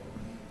all.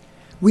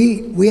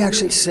 We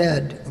actually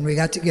said, when we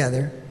got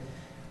together,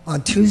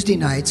 on Tuesday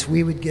nights,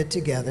 we would get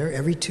together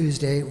every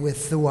Tuesday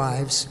with the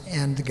wives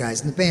and the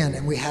guys in the band,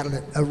 and we had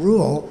a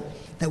rule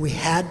that we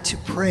had to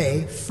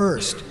pray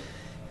first.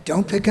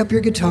 Don't pick up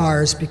your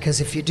guitars,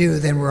 because if you do,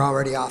 then we're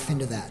already off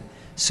into that.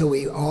 So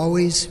we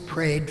always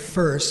prayed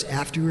first.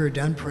 After we were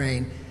done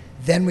praying,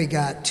 then we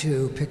got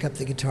to pick up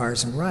the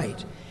guitars and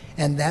write.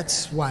 And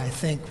that's why I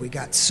think we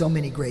got so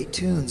many great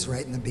tunes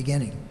right in the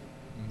beginning.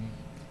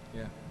 Mm-hmm.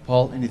 Yeah.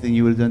 Paul, anything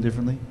you would have done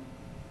differently?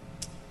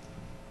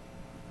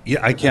 Yeah,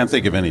 I can't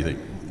think of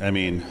anything. I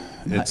mean,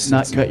 it's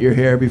cut your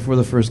hair before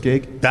the first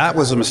gig? That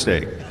was a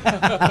mistake.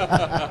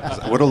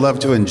 I would have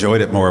loved to have enjoyed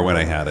it more when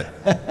I had it.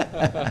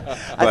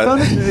 I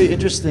found it very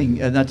interesting,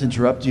 not to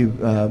interrupt you,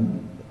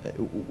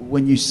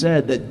 when you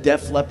said that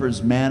Def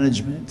Leppard's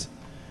management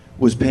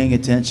was paying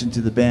attention to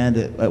the band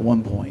at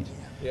one point.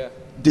 Yeah.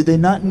 Did they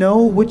not know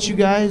what you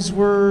guys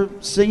were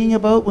singing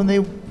about when they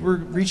were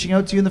reaching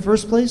out to you in the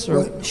first place? Or?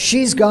 Well,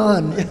 She's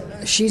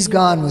Gone. She's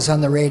Gone was on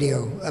the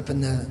radio up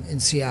in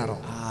Seattle.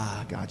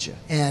 Ah, gotcha.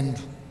 And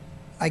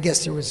I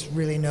guess there was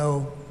really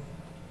no,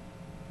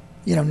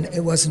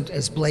 it wasn't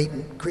as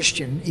blatant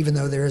Christian, even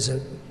though there is a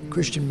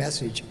Christian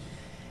message.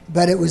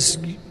 But it was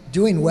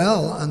doing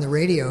well on the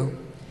radio,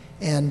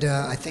 and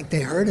I think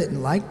they heard it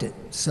and liked it.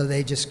 So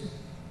they just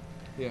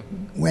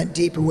went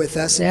deeper with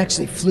us. They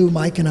actually flew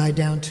Mike and I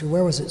down to,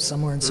 where was it,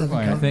 somewhere in Southern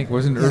California? I think,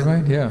 wasn't it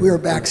Irvine? Yeah. We were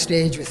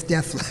backstage with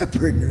Def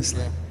Leppard, and it was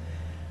like,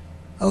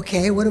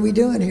 okay, what are we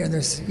doing here? And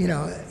there's,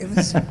 it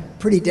was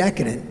pretty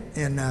decadent.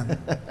 And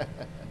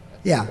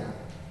yeah.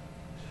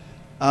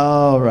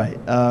 All right.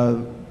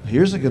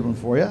 Here's a good one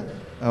for you.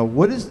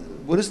 What is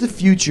the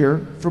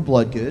future for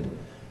Bloodgood?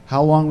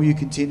 How long will you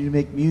continue to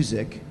make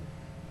music?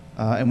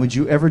 And would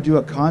you ever do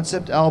a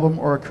concept album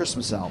or a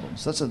Christmas album?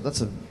 So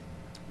that's a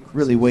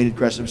really weighted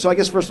question. So I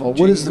guess first of all,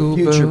 what is the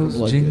future for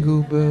Bloodgood?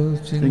 Jingle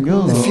bells,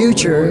 jingle The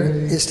future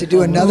is to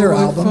do another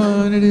album.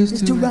 fun it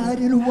is to ride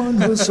in a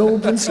one-horse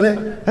open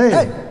sleigh.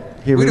 Hey,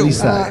 here, release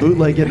that.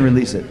 Bootleg it and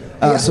release it.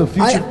 So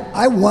future.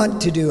 I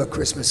want to do a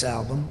Christmas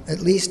album,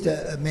 at least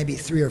maybe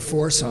 3 or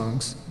 4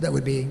 songs. That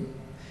would be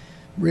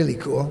really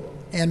cool.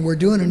 And we're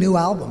doing a new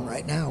album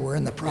right now. We're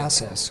in the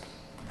process.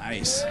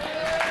 Nice.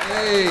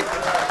 Hey.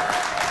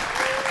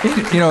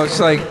 It's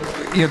like,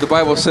 the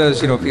Bible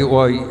says, people,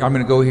 well, I'm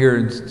going to go here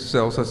and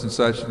sell such and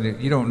such,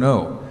 and you don't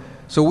know.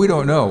 So we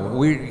don't know.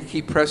 We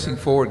keep pressing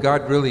forward.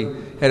 God really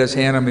had his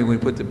hand on me when we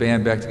put the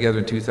band back together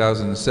in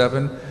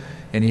 2007,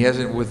 and he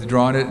hasn't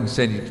withdrawn it and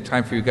said, it's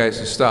time for you guys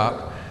to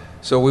stop.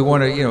 So we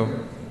want to,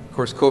 of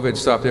course, COVID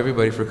stopped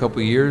everybody for a couple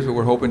of years, but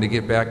we're hoping to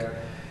get back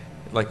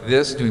like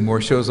this, doing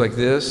more shows like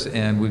this,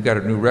 and we've got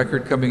a new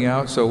record coming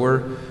out, so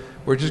we're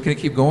just going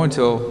to keep going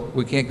until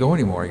we can't go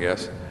anymore, I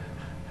guess.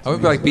 I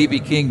would be like B.B.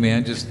 King,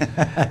 man, just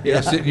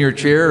sit in your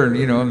chair and,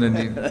 and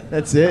then...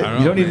 That's it.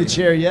 You don't need a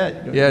chair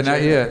yet. Yeah,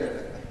 not yet.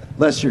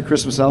 Unless your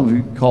Christmas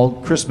album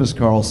called Christmas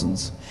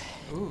Carlsons.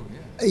 Ooh,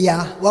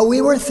 Yeah, well,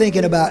 we were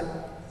thinking about,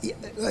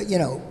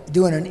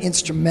 doing an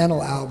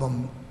instrumental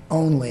album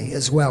only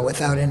as well,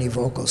 without any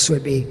vocals. So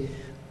it'd be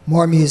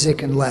more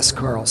music and less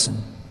Carlson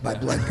by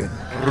Bloodgood.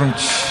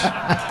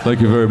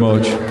 Thank you very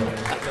much.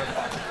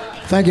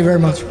 Thank you very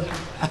much.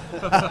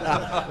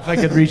 If I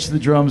could reach the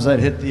drums, I'd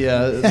hit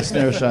the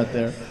snare shot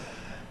there.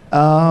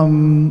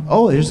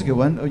 Here's a good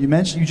one.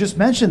 You just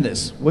mentioned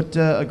this. What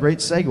a great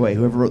segue.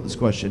 Whoever wrote this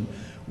question,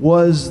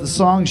 was the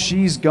song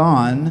 "She's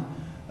Gone"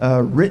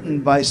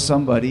 written by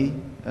somebody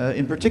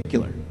in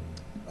particular?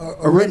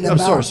 Or written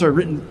about.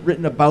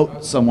 Written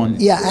about someone.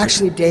 Yeah,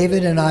 actually,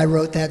 David and I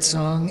wrote that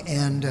song,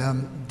 and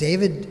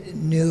David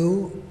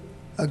knew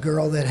a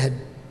girl that had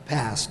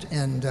passed,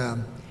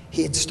 and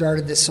he had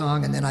started this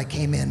song, and then I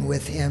came in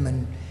with him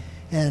and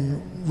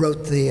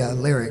wrote the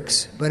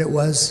lyrics. But it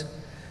was,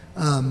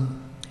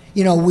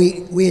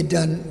 we had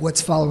done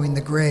What's Following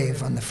the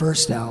Grave on the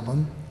first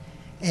album,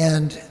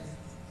 and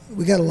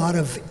we got a lot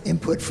of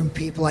input from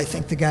people. I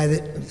think the guy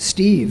that,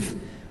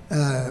 Steve,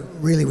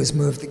 really was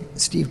moved.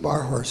 Steve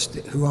Barhorst,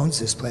 who owns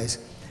this place,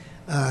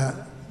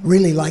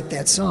 really liked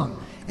that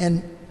song.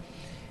 And,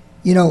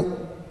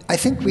 I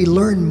think we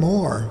learn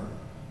more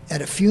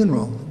at a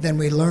funeral than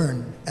we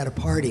learn at a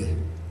party.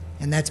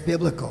 And that's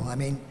biblical. I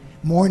mean,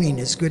 mourning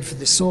is good for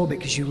the soul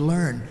because you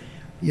learn.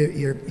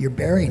 You're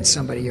burying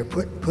somebody, you're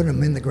putting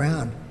them in the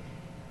ground.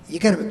 You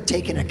got to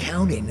take an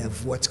accounting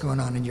of what's going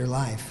on in your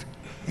life.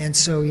 And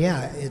so,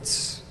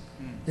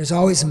 there's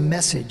always a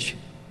message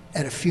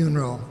at a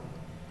funeral,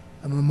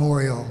 a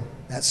memorial,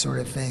 that sort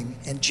of thing.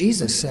 And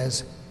Jesus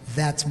says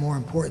that's more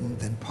important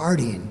than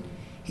partying.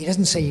 He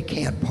doesn't say you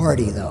can't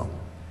party, though,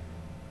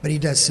 but he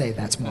does say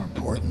that's more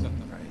important.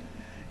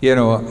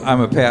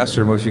 I'm a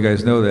pastor, most of you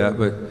guys know that,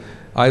 but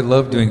I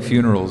love doing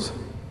funerals.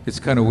 It's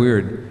kind of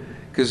weird,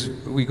 because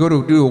we go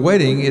to do a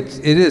wedding,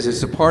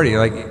 it's a party.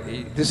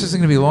 Like, this isn't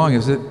going to be long,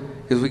 is it?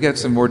 Because we got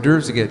some hors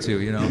d'oeuvres to get to,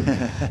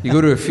 You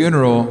go to a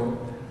funeral,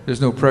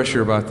 there's no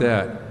pressure about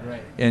that.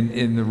 Right.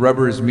 And the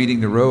rubber is meeting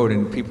the road,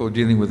 and people are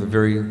dealing with a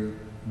very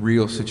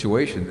real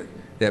situation.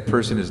 That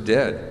person is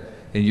dead,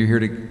 and you're here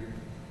to,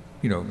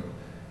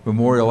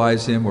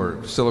 memorialize him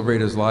or celebrate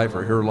his life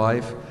or her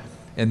life.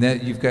 And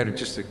that you've got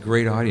just a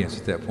great audience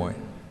at that point.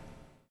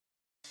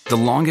 The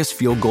longest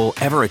field goal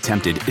ever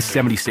attempted is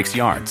 76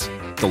 yards.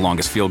 The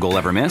longest field goal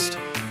ever missed?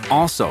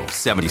 Also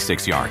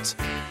 76 yards.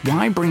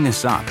 Why bring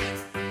this up?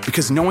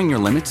 Because knowing your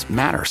limits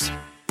matters,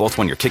 both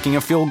when you're kicking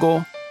a field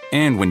goal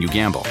and when you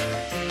gamble.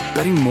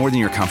 Betting more than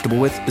you're comfortable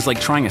with is like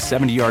trying a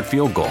 70-yard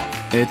field goal.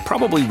 It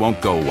probably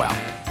won't go well.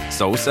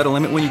 So set a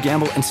limit when you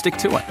gamble and stick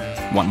to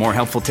it. Want more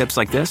helpful tips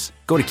like this?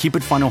 Go to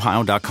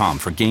keepitfunohio.com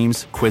for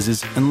games,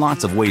 quizzes, and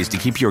lots of ways to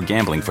keep your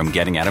gambling from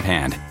getting out of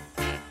hand.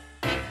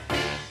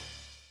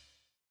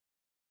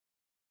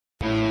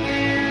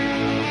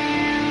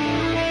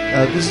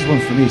 This is one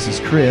for me. It says,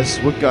 Chris,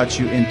 what got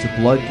you into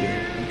Bloodgood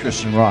and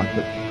Christian rock?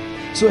 But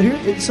so here,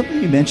 it's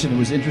something you mentioned that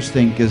was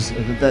interesting, because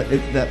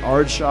that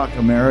Aardschok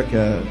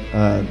America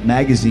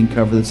magazine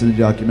cover that's in the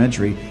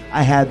documentary,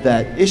 I had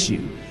that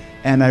issue.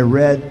 And I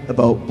read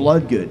about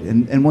Bloodgood.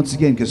 And once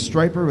again, because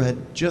Stryper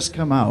had just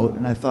come out,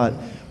 and I thought,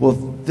 well,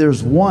 if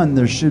there's one,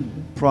 there should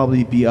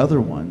probably be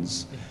other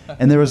ones.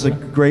 And there was a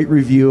great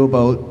review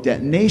about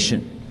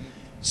Detonation.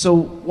 So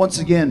once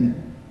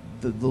again,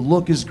 the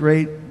look is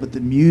great, but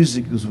the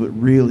music is what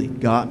really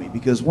got me.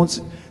 Because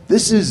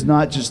this is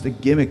not just a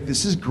gimmick,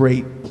 this is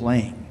great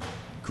playing.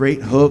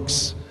 Great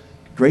hooks,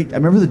 great. I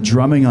remember the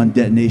drumming on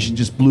Detonation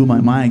just blew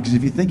my mind, because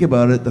if you think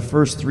about it, the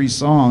first 3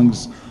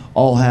 songs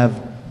all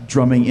have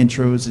drumming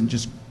intros, and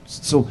just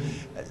so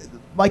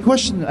My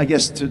question, I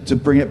guess, to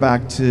bring it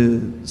back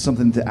to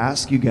something to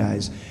ask you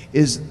guys,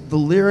 is the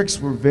lyrics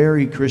were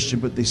very Christian,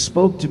 but they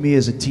spoke to me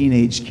as a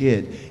teenage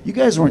kid. You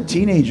guys weren't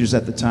teenagers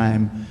at the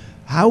time.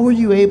 How were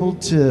you able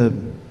to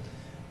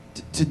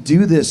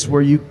do this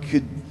where you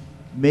could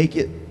make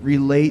it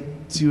relate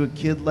to a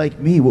kid like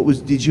me?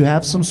 Did you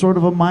have some sort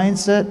of a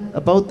mindset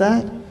about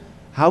that?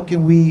 How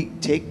can we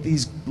take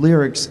these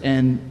lyrics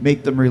and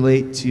make them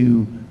relate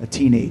to a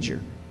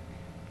teenager?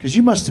 Because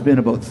you must have been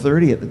about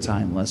 30 at the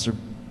time, Lester.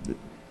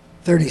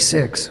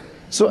 36.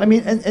 So, I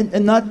mean,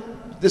 and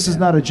not, this is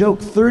not a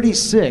joke,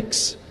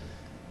 36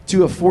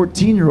 to a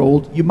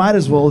 14-year-old, you might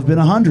as well have been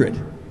 100.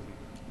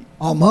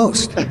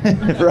 Almost.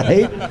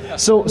 Right?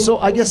 So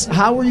I guess,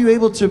 how were you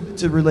able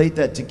to relate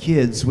that to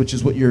kids, which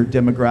is what your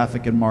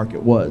demographic and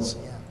market was?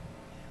 Yeah.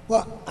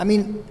 Well, I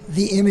mean,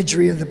 the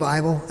imagery of the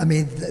Bible, I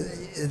mean,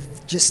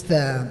 just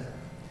the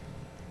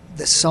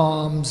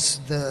Psalms,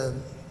 the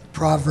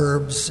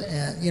Proverbs,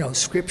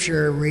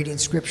 Scripture, reading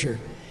Scripture,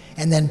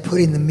 and then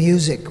putting the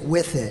music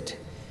with it,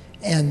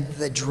 and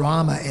the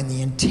drama and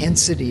the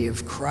intensity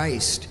of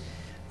Christ.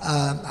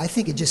 I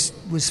think it just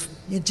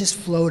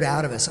flowed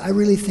out of us. I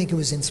really think it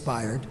was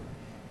inspired,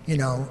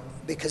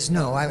 because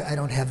I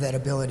don't have that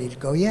ability to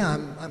go, yeah,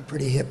 I'm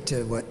pretty hip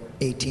to what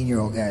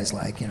 18-year-old guys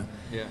like,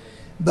 Yeah.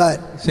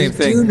 But Same we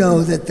thing. do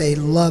know that they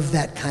love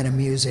that kind of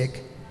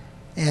music,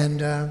 and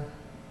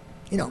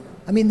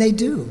they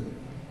do.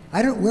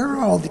 Where are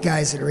all the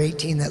guys that are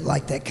 18 that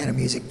like that kind of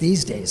music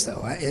these days,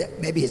 though?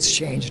 Maybe it's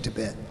changed a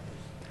bit.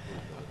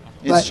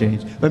 It's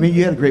changed. But I mean,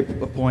 you had a great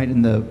point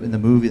in the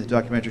movie, the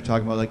documentary,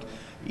 talking about like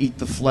eat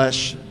the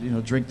flesh,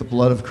 drink the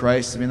blood of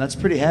Christ. I mean, that's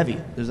pretty heavy.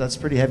 That's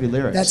pretty heavy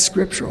lyrics. That's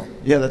scriptural.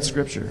 Yeah, that's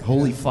scripture.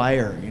 Holy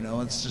fire.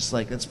 It's just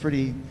like that's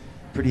pretty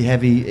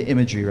heavy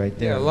imagery right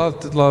there. Yeah, a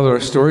lot of our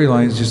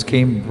storylines just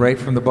came right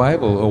from the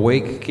Bible.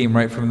 Awake came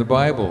right from the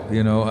Bible.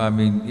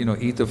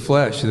 Eat the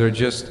flesh.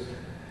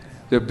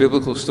 They're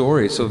biblical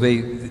stories, so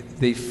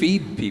they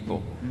feed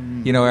people.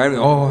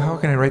 How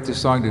can I write this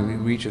song to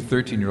reach a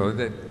 13-year-old?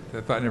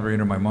 That thought never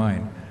entered my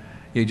mind.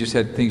 You just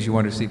had things you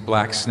wanted to see.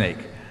 Black Snake,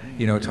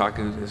 talk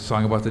a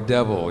song about the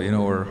devil,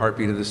 or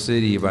Heartbeat of the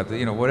City, about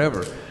the,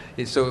 whatever.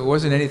 So it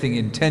wasn't anything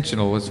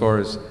intentional as far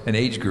as an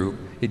age group.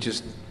 It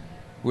just,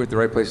 we're at the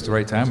right place at the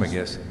right time, I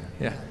guess.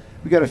 Yeah.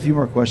 We got a few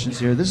more questions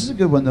here. This is a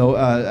good one, though.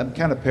 I'm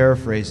kind of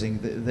paraphrasing.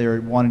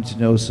 They're wanting to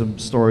know some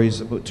stories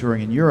about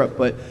touring in Europe,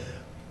 but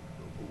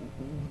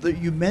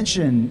you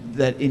mentioned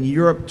that in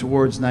Europe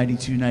towards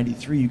 92,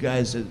 93, you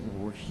guys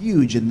were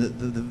huge, and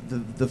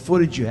the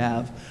footage you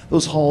have,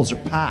 those halls are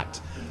packed.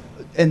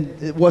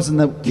 And it wasn't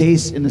the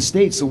case in the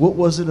States. So what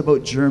was it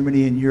about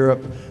Germany and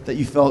Europe that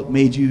you felt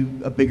made you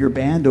a bigger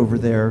band over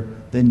there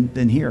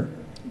than here?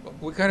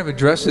 We kind of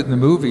addressed it in the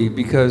movie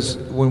because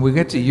when we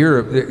get to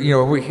Europe,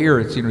 over here,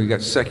 it's, you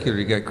got secular,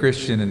 you got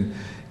Christian and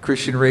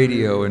Christian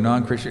radio and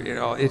non-Christian,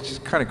 it's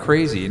just kind of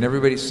crazy, and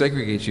everybody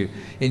segregates you.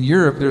 In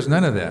Europe, there's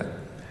none of that.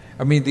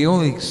 I mean, the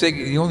only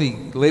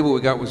label we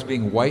got was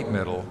being white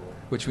metal,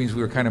 which means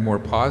we were kind of more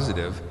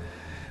positive.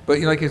 But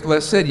like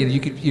Les said,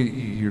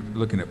 you're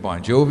looking at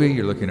Bon Jovi,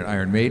 you're looking at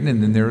Iron Maiden,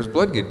 and then there was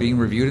Bloodgood being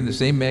reviewed in the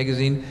same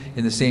magazine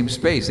in the same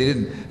space. They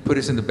didn't put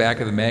us in the back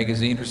of the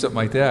magazine or something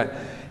like that.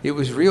 It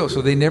was real,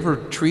 so they never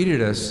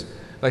treated us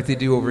like they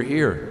do over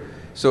here.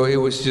 So it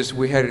was just,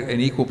 we had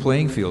an equal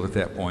playing field at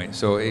that point,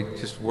 so it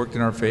just worked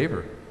in our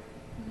favor.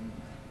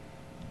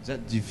 Do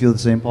you feel the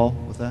same, Paul,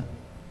 with that?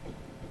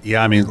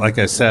 Yeah, I mean, like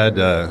I said,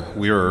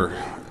 we were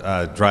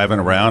driving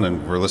around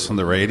and we're listening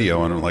to the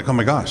radio, and I'm like, oh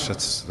my gosh,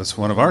 that's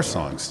one of our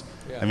songs.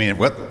 Yeah. I mean,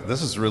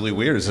 this is really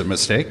weird. Is it a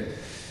mistake?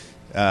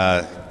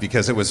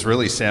 Because it was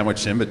really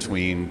sandwiched in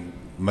between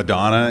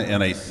Madonna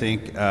and I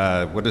think,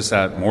 what is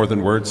that More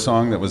Than Words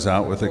song that was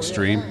out with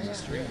Extreme?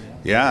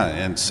 Yeah,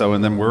 and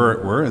then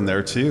we're in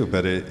there too,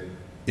 but it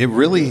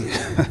really,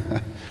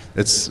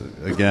 it's,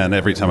 again,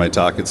 every time I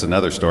talk, it's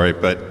another story,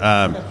 but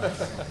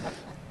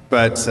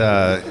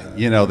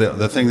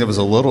the thing that was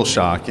a little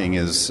shocking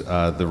is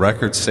the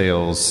record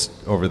sales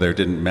over there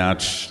didn't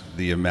match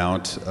the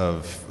amount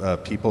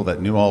of people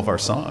that knew all of our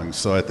songs.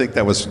 So I think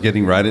that was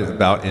getting right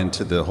about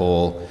into the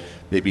whole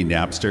maybe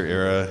Napster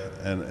era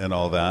and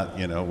all that,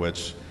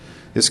 which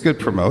is good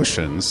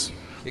promotions.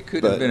 It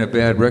could have been a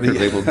bad record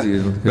label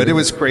deal. But it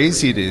was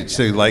crazy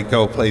to like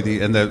go play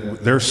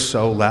they're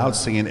so loud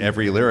singing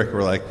every lyric.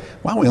 We're like,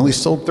 wow, we only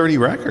sold 30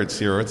 records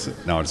here.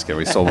 No, I'm just kidding.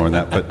 We sold more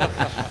than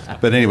that.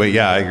 But anyway,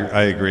 yeah,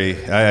 I agree.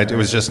 It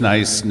was just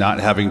nice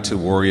not having to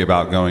worry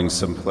about going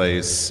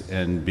someplace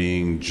and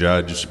being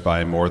judged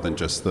by more than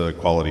just the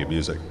quality of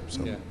music.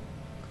 So.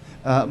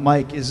 Yeah.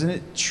 Mike, isn't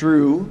it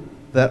true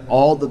that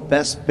all the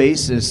best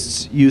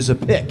bassists use a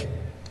pick?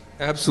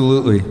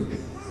 Absolutely.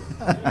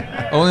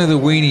 Only the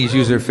weenies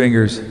use their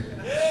fingers.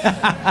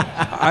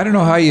 I don't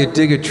know how you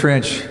dig a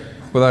trench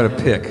without a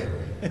pick.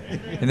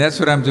 And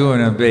that's what I'm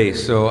doing on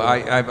bass. So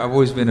I've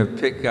always been a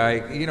pick guy.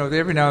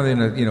 Every now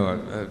and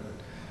then,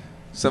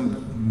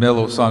 some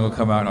mellow song will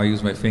come out and I'll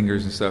use my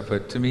fingers and stuff.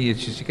 But to me,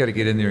 it's just you got to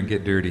get in there and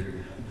get dirty.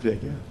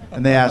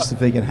 And they asked if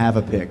they can have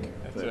a pick.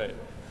 That's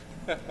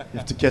right. You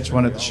have to catch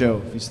one at the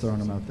show if he's throwing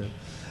them out there.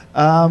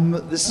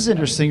 This is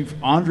interesting.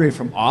 Andre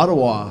from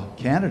Ottawa,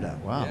 Canada.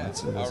 Wow,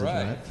 that's all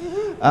right.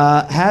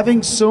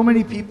 Having so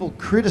many people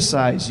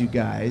criticize you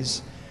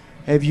guys,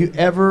 have you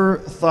ever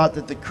thought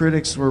that the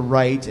critics were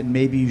right and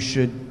maybe you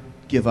should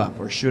give up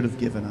or should have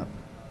given up?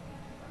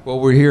 Well,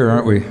 we're here,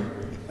 aren't we?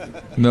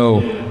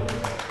 No.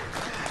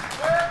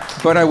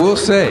 But I will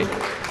say,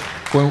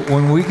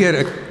 when we get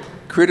a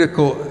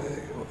critical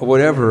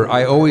whatever,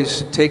 I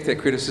always take that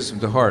criticism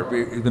to heart.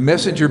 The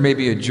messenger may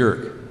be a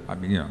jerk. I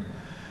mean,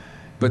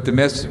 but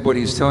what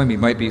he's telling me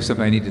might be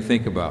something I need to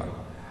think about.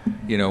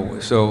 No,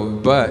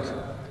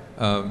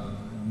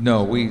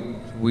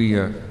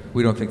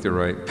 we don't think they're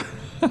right.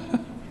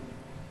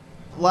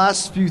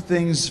 Last few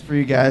things for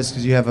you guys,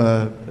 because you have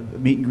a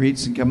meet and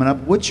greets and coming up.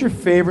 What's your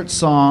favorite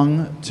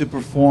song to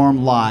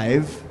perform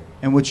live,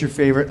 and what's your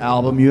favorite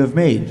album you have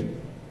made?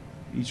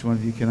 Each one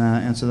of you can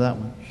answer that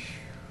one.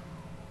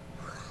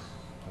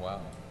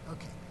 Wow.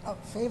 Okay. Oh,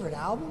 favorite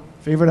album?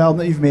 Favorite album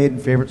that you've made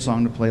and favorite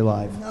song to play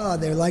live. No,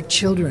 they're like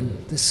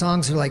children. The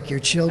songs are like your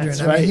children.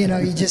 That's right. I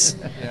mean,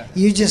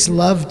 you just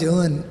love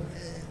doing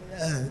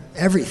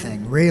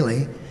everything,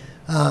 really.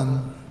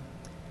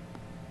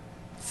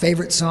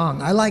 Favorite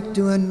song? I like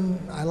doing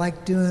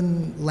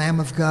Lamb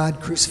of God,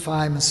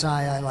 Crucify,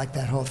 Messiah. I like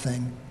that whole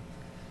thing.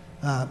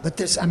 But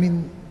there's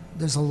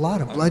a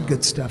lot of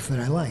Bloodgood stuff that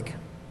I like.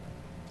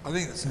 I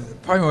think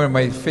probably one of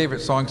my favorite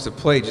songs to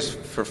play just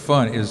for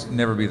fun is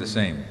Never Be the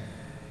Same.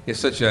 It's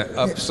such a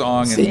up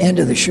song. It's the end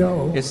of the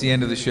show. It's the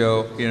end of the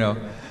show,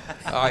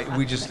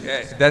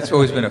 that's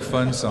always been a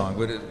fun song.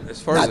 But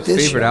as far as a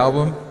favorite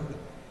album,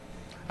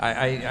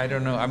 I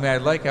don't know. I mean, I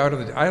like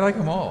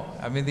them all.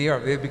 I mean,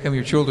 they become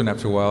your children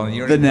after a while. And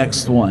you don't the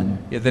next one.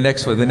 Yeah, the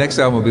next one. The next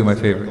album will be my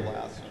favorite.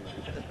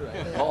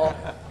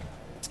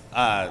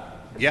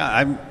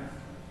 I'm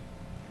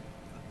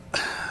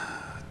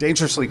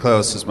Dangerously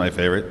Close is my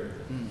favorite.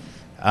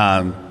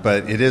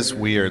 But it is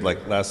weird,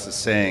 like Les is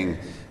saying,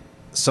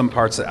 some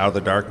parts of Out of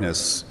the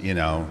Darkness,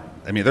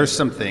 there's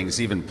some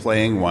things, even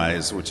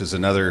playing-wise, which is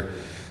another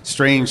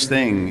strange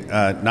thing,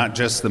 not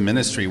just the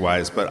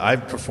ministry-wise, but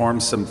I've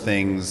performed some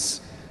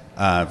things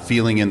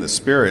feeling in the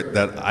spirit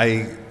that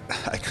I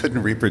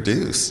couldn't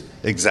reproduce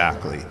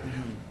exactly.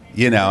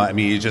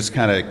 You just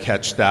kind of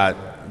catch that,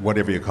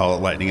 whatever you call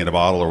it, lightning in a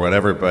bottle or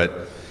whatever,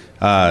 but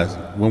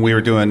when we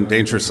were doing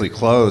Dangerously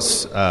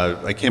Close,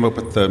 I came up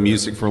with the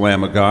music for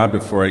Lamb of God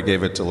before I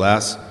gave it to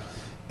Les,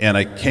 and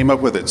I came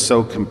up with it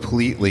so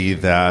completely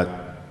that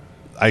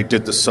I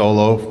did the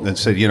solo and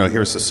said,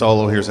 here's the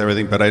solo, here's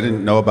everything, but I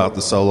didn't know about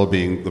the solo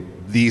being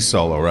the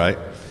solo, right?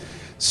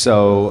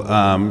 So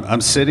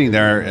I'm sitting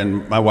there,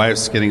 and my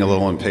wife's getting a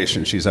little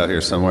impatient. She's out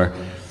here somewhere.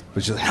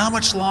 But she's like, how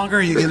much longer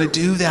are you going to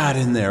do that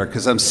in there?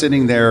 Because I'm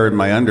sitting there in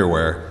my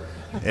underwear.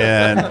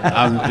 And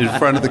I'm in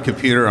front of the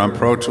computer on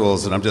Pro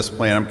Tools, and I'm just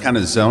playing. I'm kind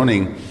of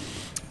zoning.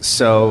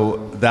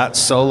 So that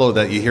solo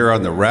that you hear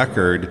on the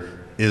record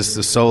is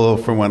the solo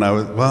from when I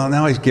was,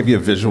 now I give you a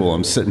visual.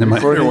 I'm sitting in my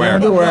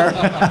underwear.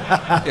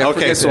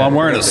 Okay, so I'm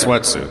wearing a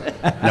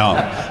sweatsuit. No.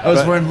 I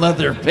was wearing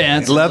leather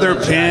pants. Leather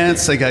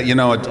pants. I got,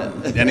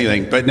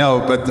 anything.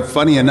 But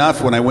funny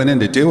enough, when I went in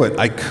to do it,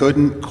 I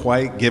couldn't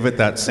quite give it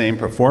that same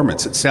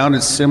performance. It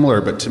sounded similar,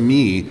 but to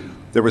me,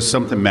 there was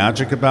something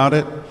magic about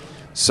it.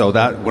 So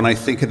that when I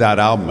think of that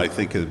album, I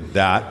think of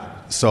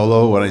that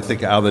solo. When I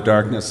think of Out of the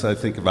Darkness, I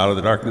think of Out of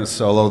the Darkness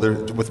solo.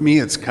 With me,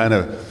 it's kind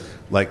of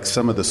like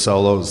some of the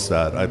solos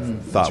that I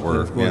thought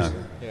were, yeah.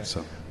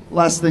 So.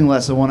 Last thing,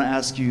 Les, I want to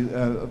ask you.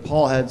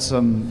 Paul had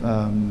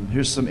some.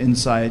 Here's some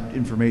inside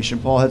information.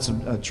 Paul had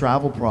some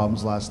travel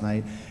problems last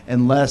night,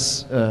 and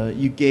Les,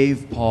 you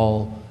gave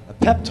Paul a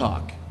pep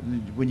talk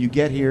when you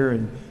get here,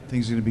 and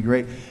things are going to be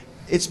great.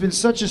 It's been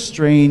such a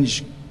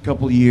strange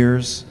couple of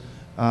years.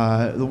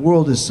 The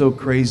world is so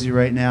crazy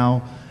right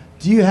now.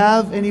 Do you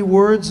have any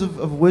words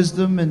of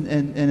wisdom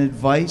and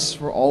advice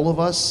for all of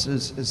us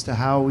as to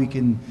how we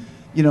can,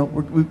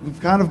 we've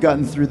kind of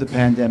gotten through the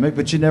pandemic,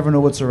 but you never know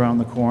what's around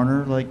the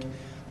corner. Like,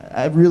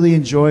 I really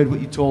enjoyed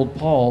what you told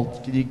Paul.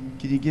 Can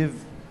you give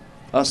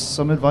us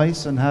some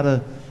advice on how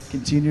to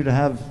continue to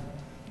have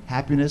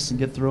happiness and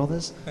get through all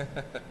this?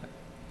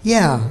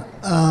 Yeah.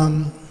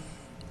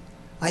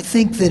 I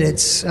think that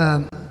it's,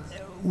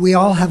 we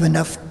all have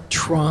enough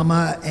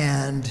trauma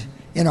and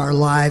in our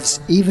lives,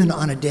 even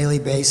on a daily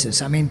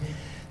basis. I mean,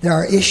 there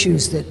are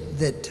issues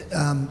that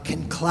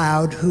can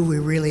cloud who we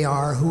really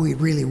are, who we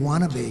really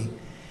want to be.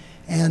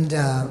 And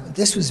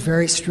this was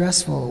very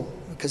stressful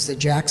because the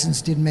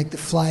Jacksons didn't make the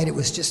flight. It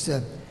was just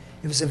it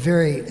was a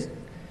very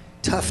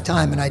tough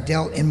time. And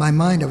in my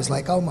mind, I was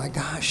like, oh my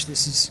gosh,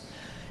 this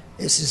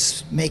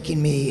is making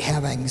me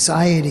have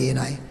anxiety.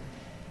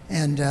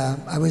 And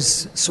I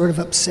was sort of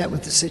upset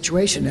with the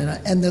situation.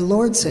 And the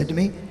Lord said to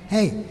me,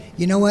 hey,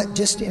 you know what?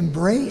 Just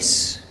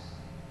embrace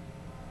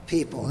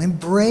people.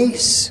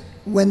 Embrace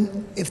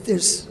if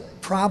there's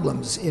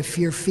problems, if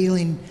you're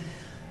feeling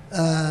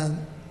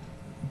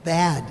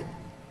bad,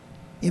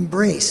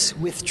 embrace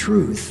with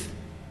truth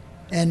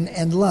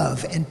and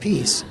love and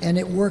peace. And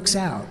it works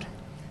out.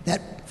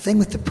 that thing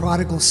with the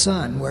prodigal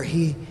son where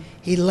he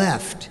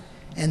left,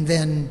 and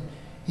then,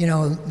 you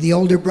know, the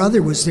older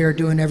brother was there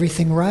doing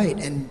everything right,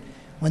 and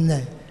when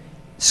the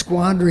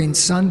squandering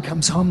son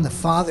comes home, the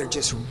father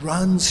just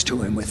runs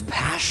to him with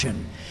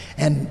passion,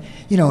 and,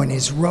 you know, in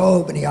his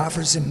robe, and he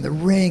offers him the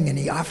ring, and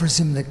he offers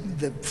him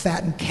the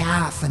fattened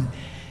calf, and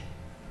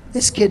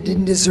this kid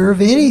didn't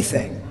deserve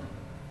anything.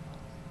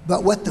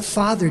 But what the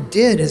father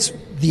did is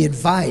the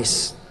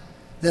advice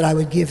that I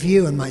would give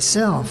you and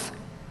myself.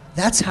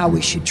 That's how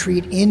we should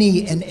treat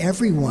any and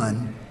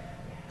everyone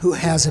who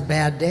has a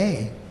bad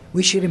day.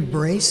 We should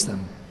embrace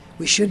them.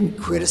 We shouldn't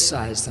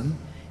criticize them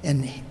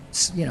and,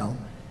 you know,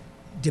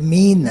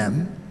 demean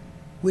them.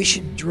 We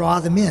should draw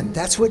them in.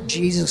 That's what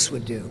Jesus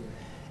would do.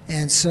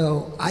 And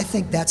so I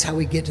think that's how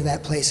we get to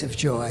that place of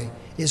joy,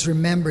 is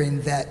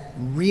remembering that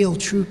real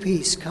true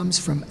peace comes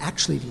from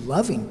actually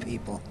loving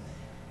people.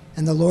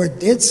 And the Lord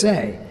did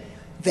say,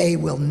 they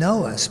will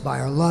know us by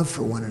our love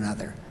for one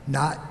another,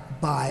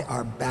 not by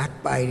our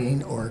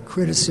backbiting or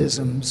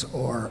criticisms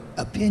or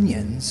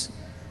opinions.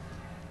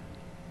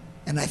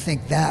 And I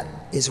think that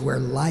is where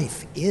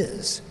life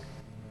is.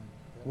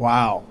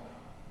 Wow.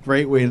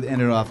 Great way to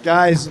end it off.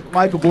 Guys,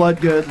 Michael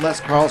Bloodgood,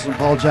 Les Carlson,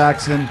 Paul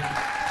Jackson.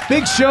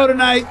 Big show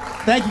tonight.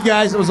 Thank you,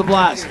 guys. It was a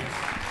blast.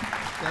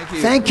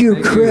 Thank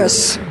you,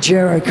 Chris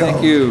Jericho.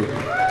 Thank you.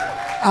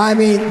 I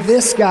mean,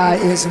 this guy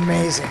is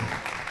amazing.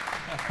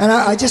 And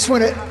I just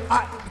want to,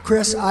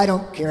 Chris, I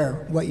don't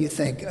care what you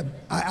think.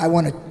 I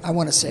want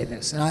to say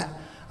this, and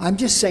I'm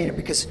just saying it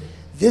because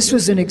this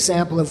was an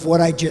example of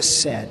what I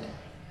just said.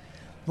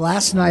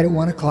 Last night at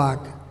 1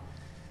 o'clock,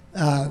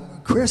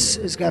 Chris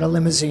has got a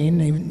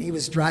limousine. He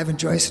was driving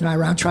Joyce and I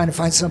around trying to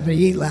find something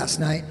to eat last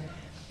night.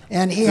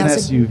 And he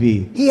has an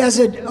SUV.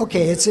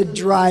 It's a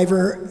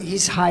driver.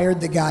 He's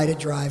hired the guy to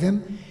drive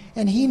him,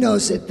 and he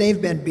knows that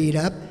they've been beat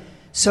up.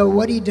 So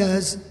what he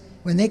does,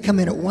 when they come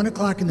in at 1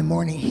 o'clock in the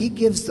morning, he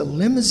gives the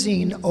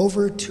limousine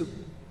over to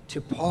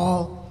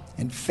Paul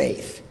and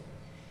Faith.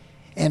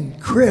 And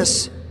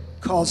Chris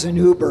calls an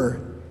Uber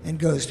and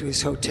goes to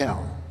his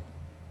hotel.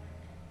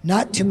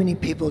 Not too many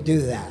people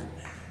do that.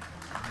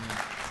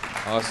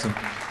 Awesome.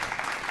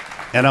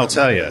 And I'll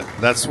tell you,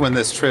 that's when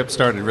this trip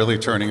started really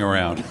turning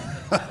around.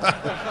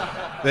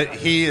 But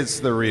he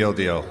is the real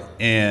deal.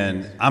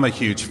 And I'm a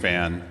huge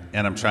fan,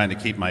 and I'm trying to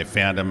keep my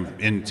fandom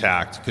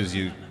intact because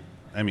he's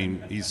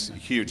a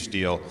huge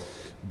deal.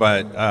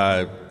 But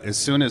as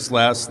soon as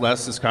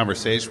Les's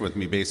conversation with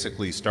me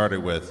basically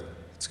started with,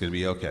 it's going to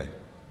be okay.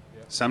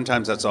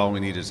 Sometimes that's all we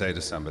need to say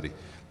to somebody,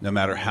 no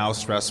matter how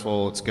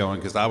stressful it's going,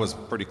 because I was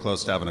pretty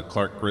close to having a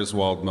Clark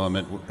Griswold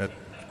moment at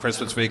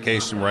Christmas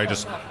Vacation where I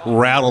just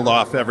rattled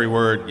off every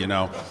word, you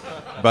know.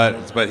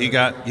 But he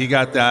got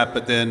that.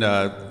 But then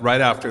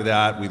right after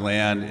that, we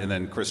land, and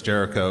then Chris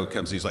Jericho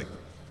comes. He's like,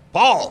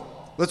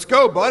 "Paul, let's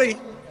go, buddy."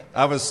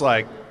 I was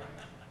like,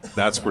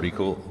 "That's pretty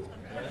cool."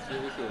 That's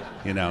really cool.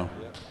 You know.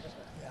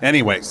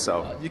 Anyway,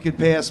 so you can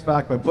pay us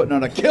back by putting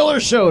on a killer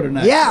show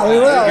tonight. Yeah, we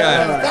will.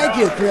 Thank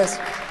you, Chris.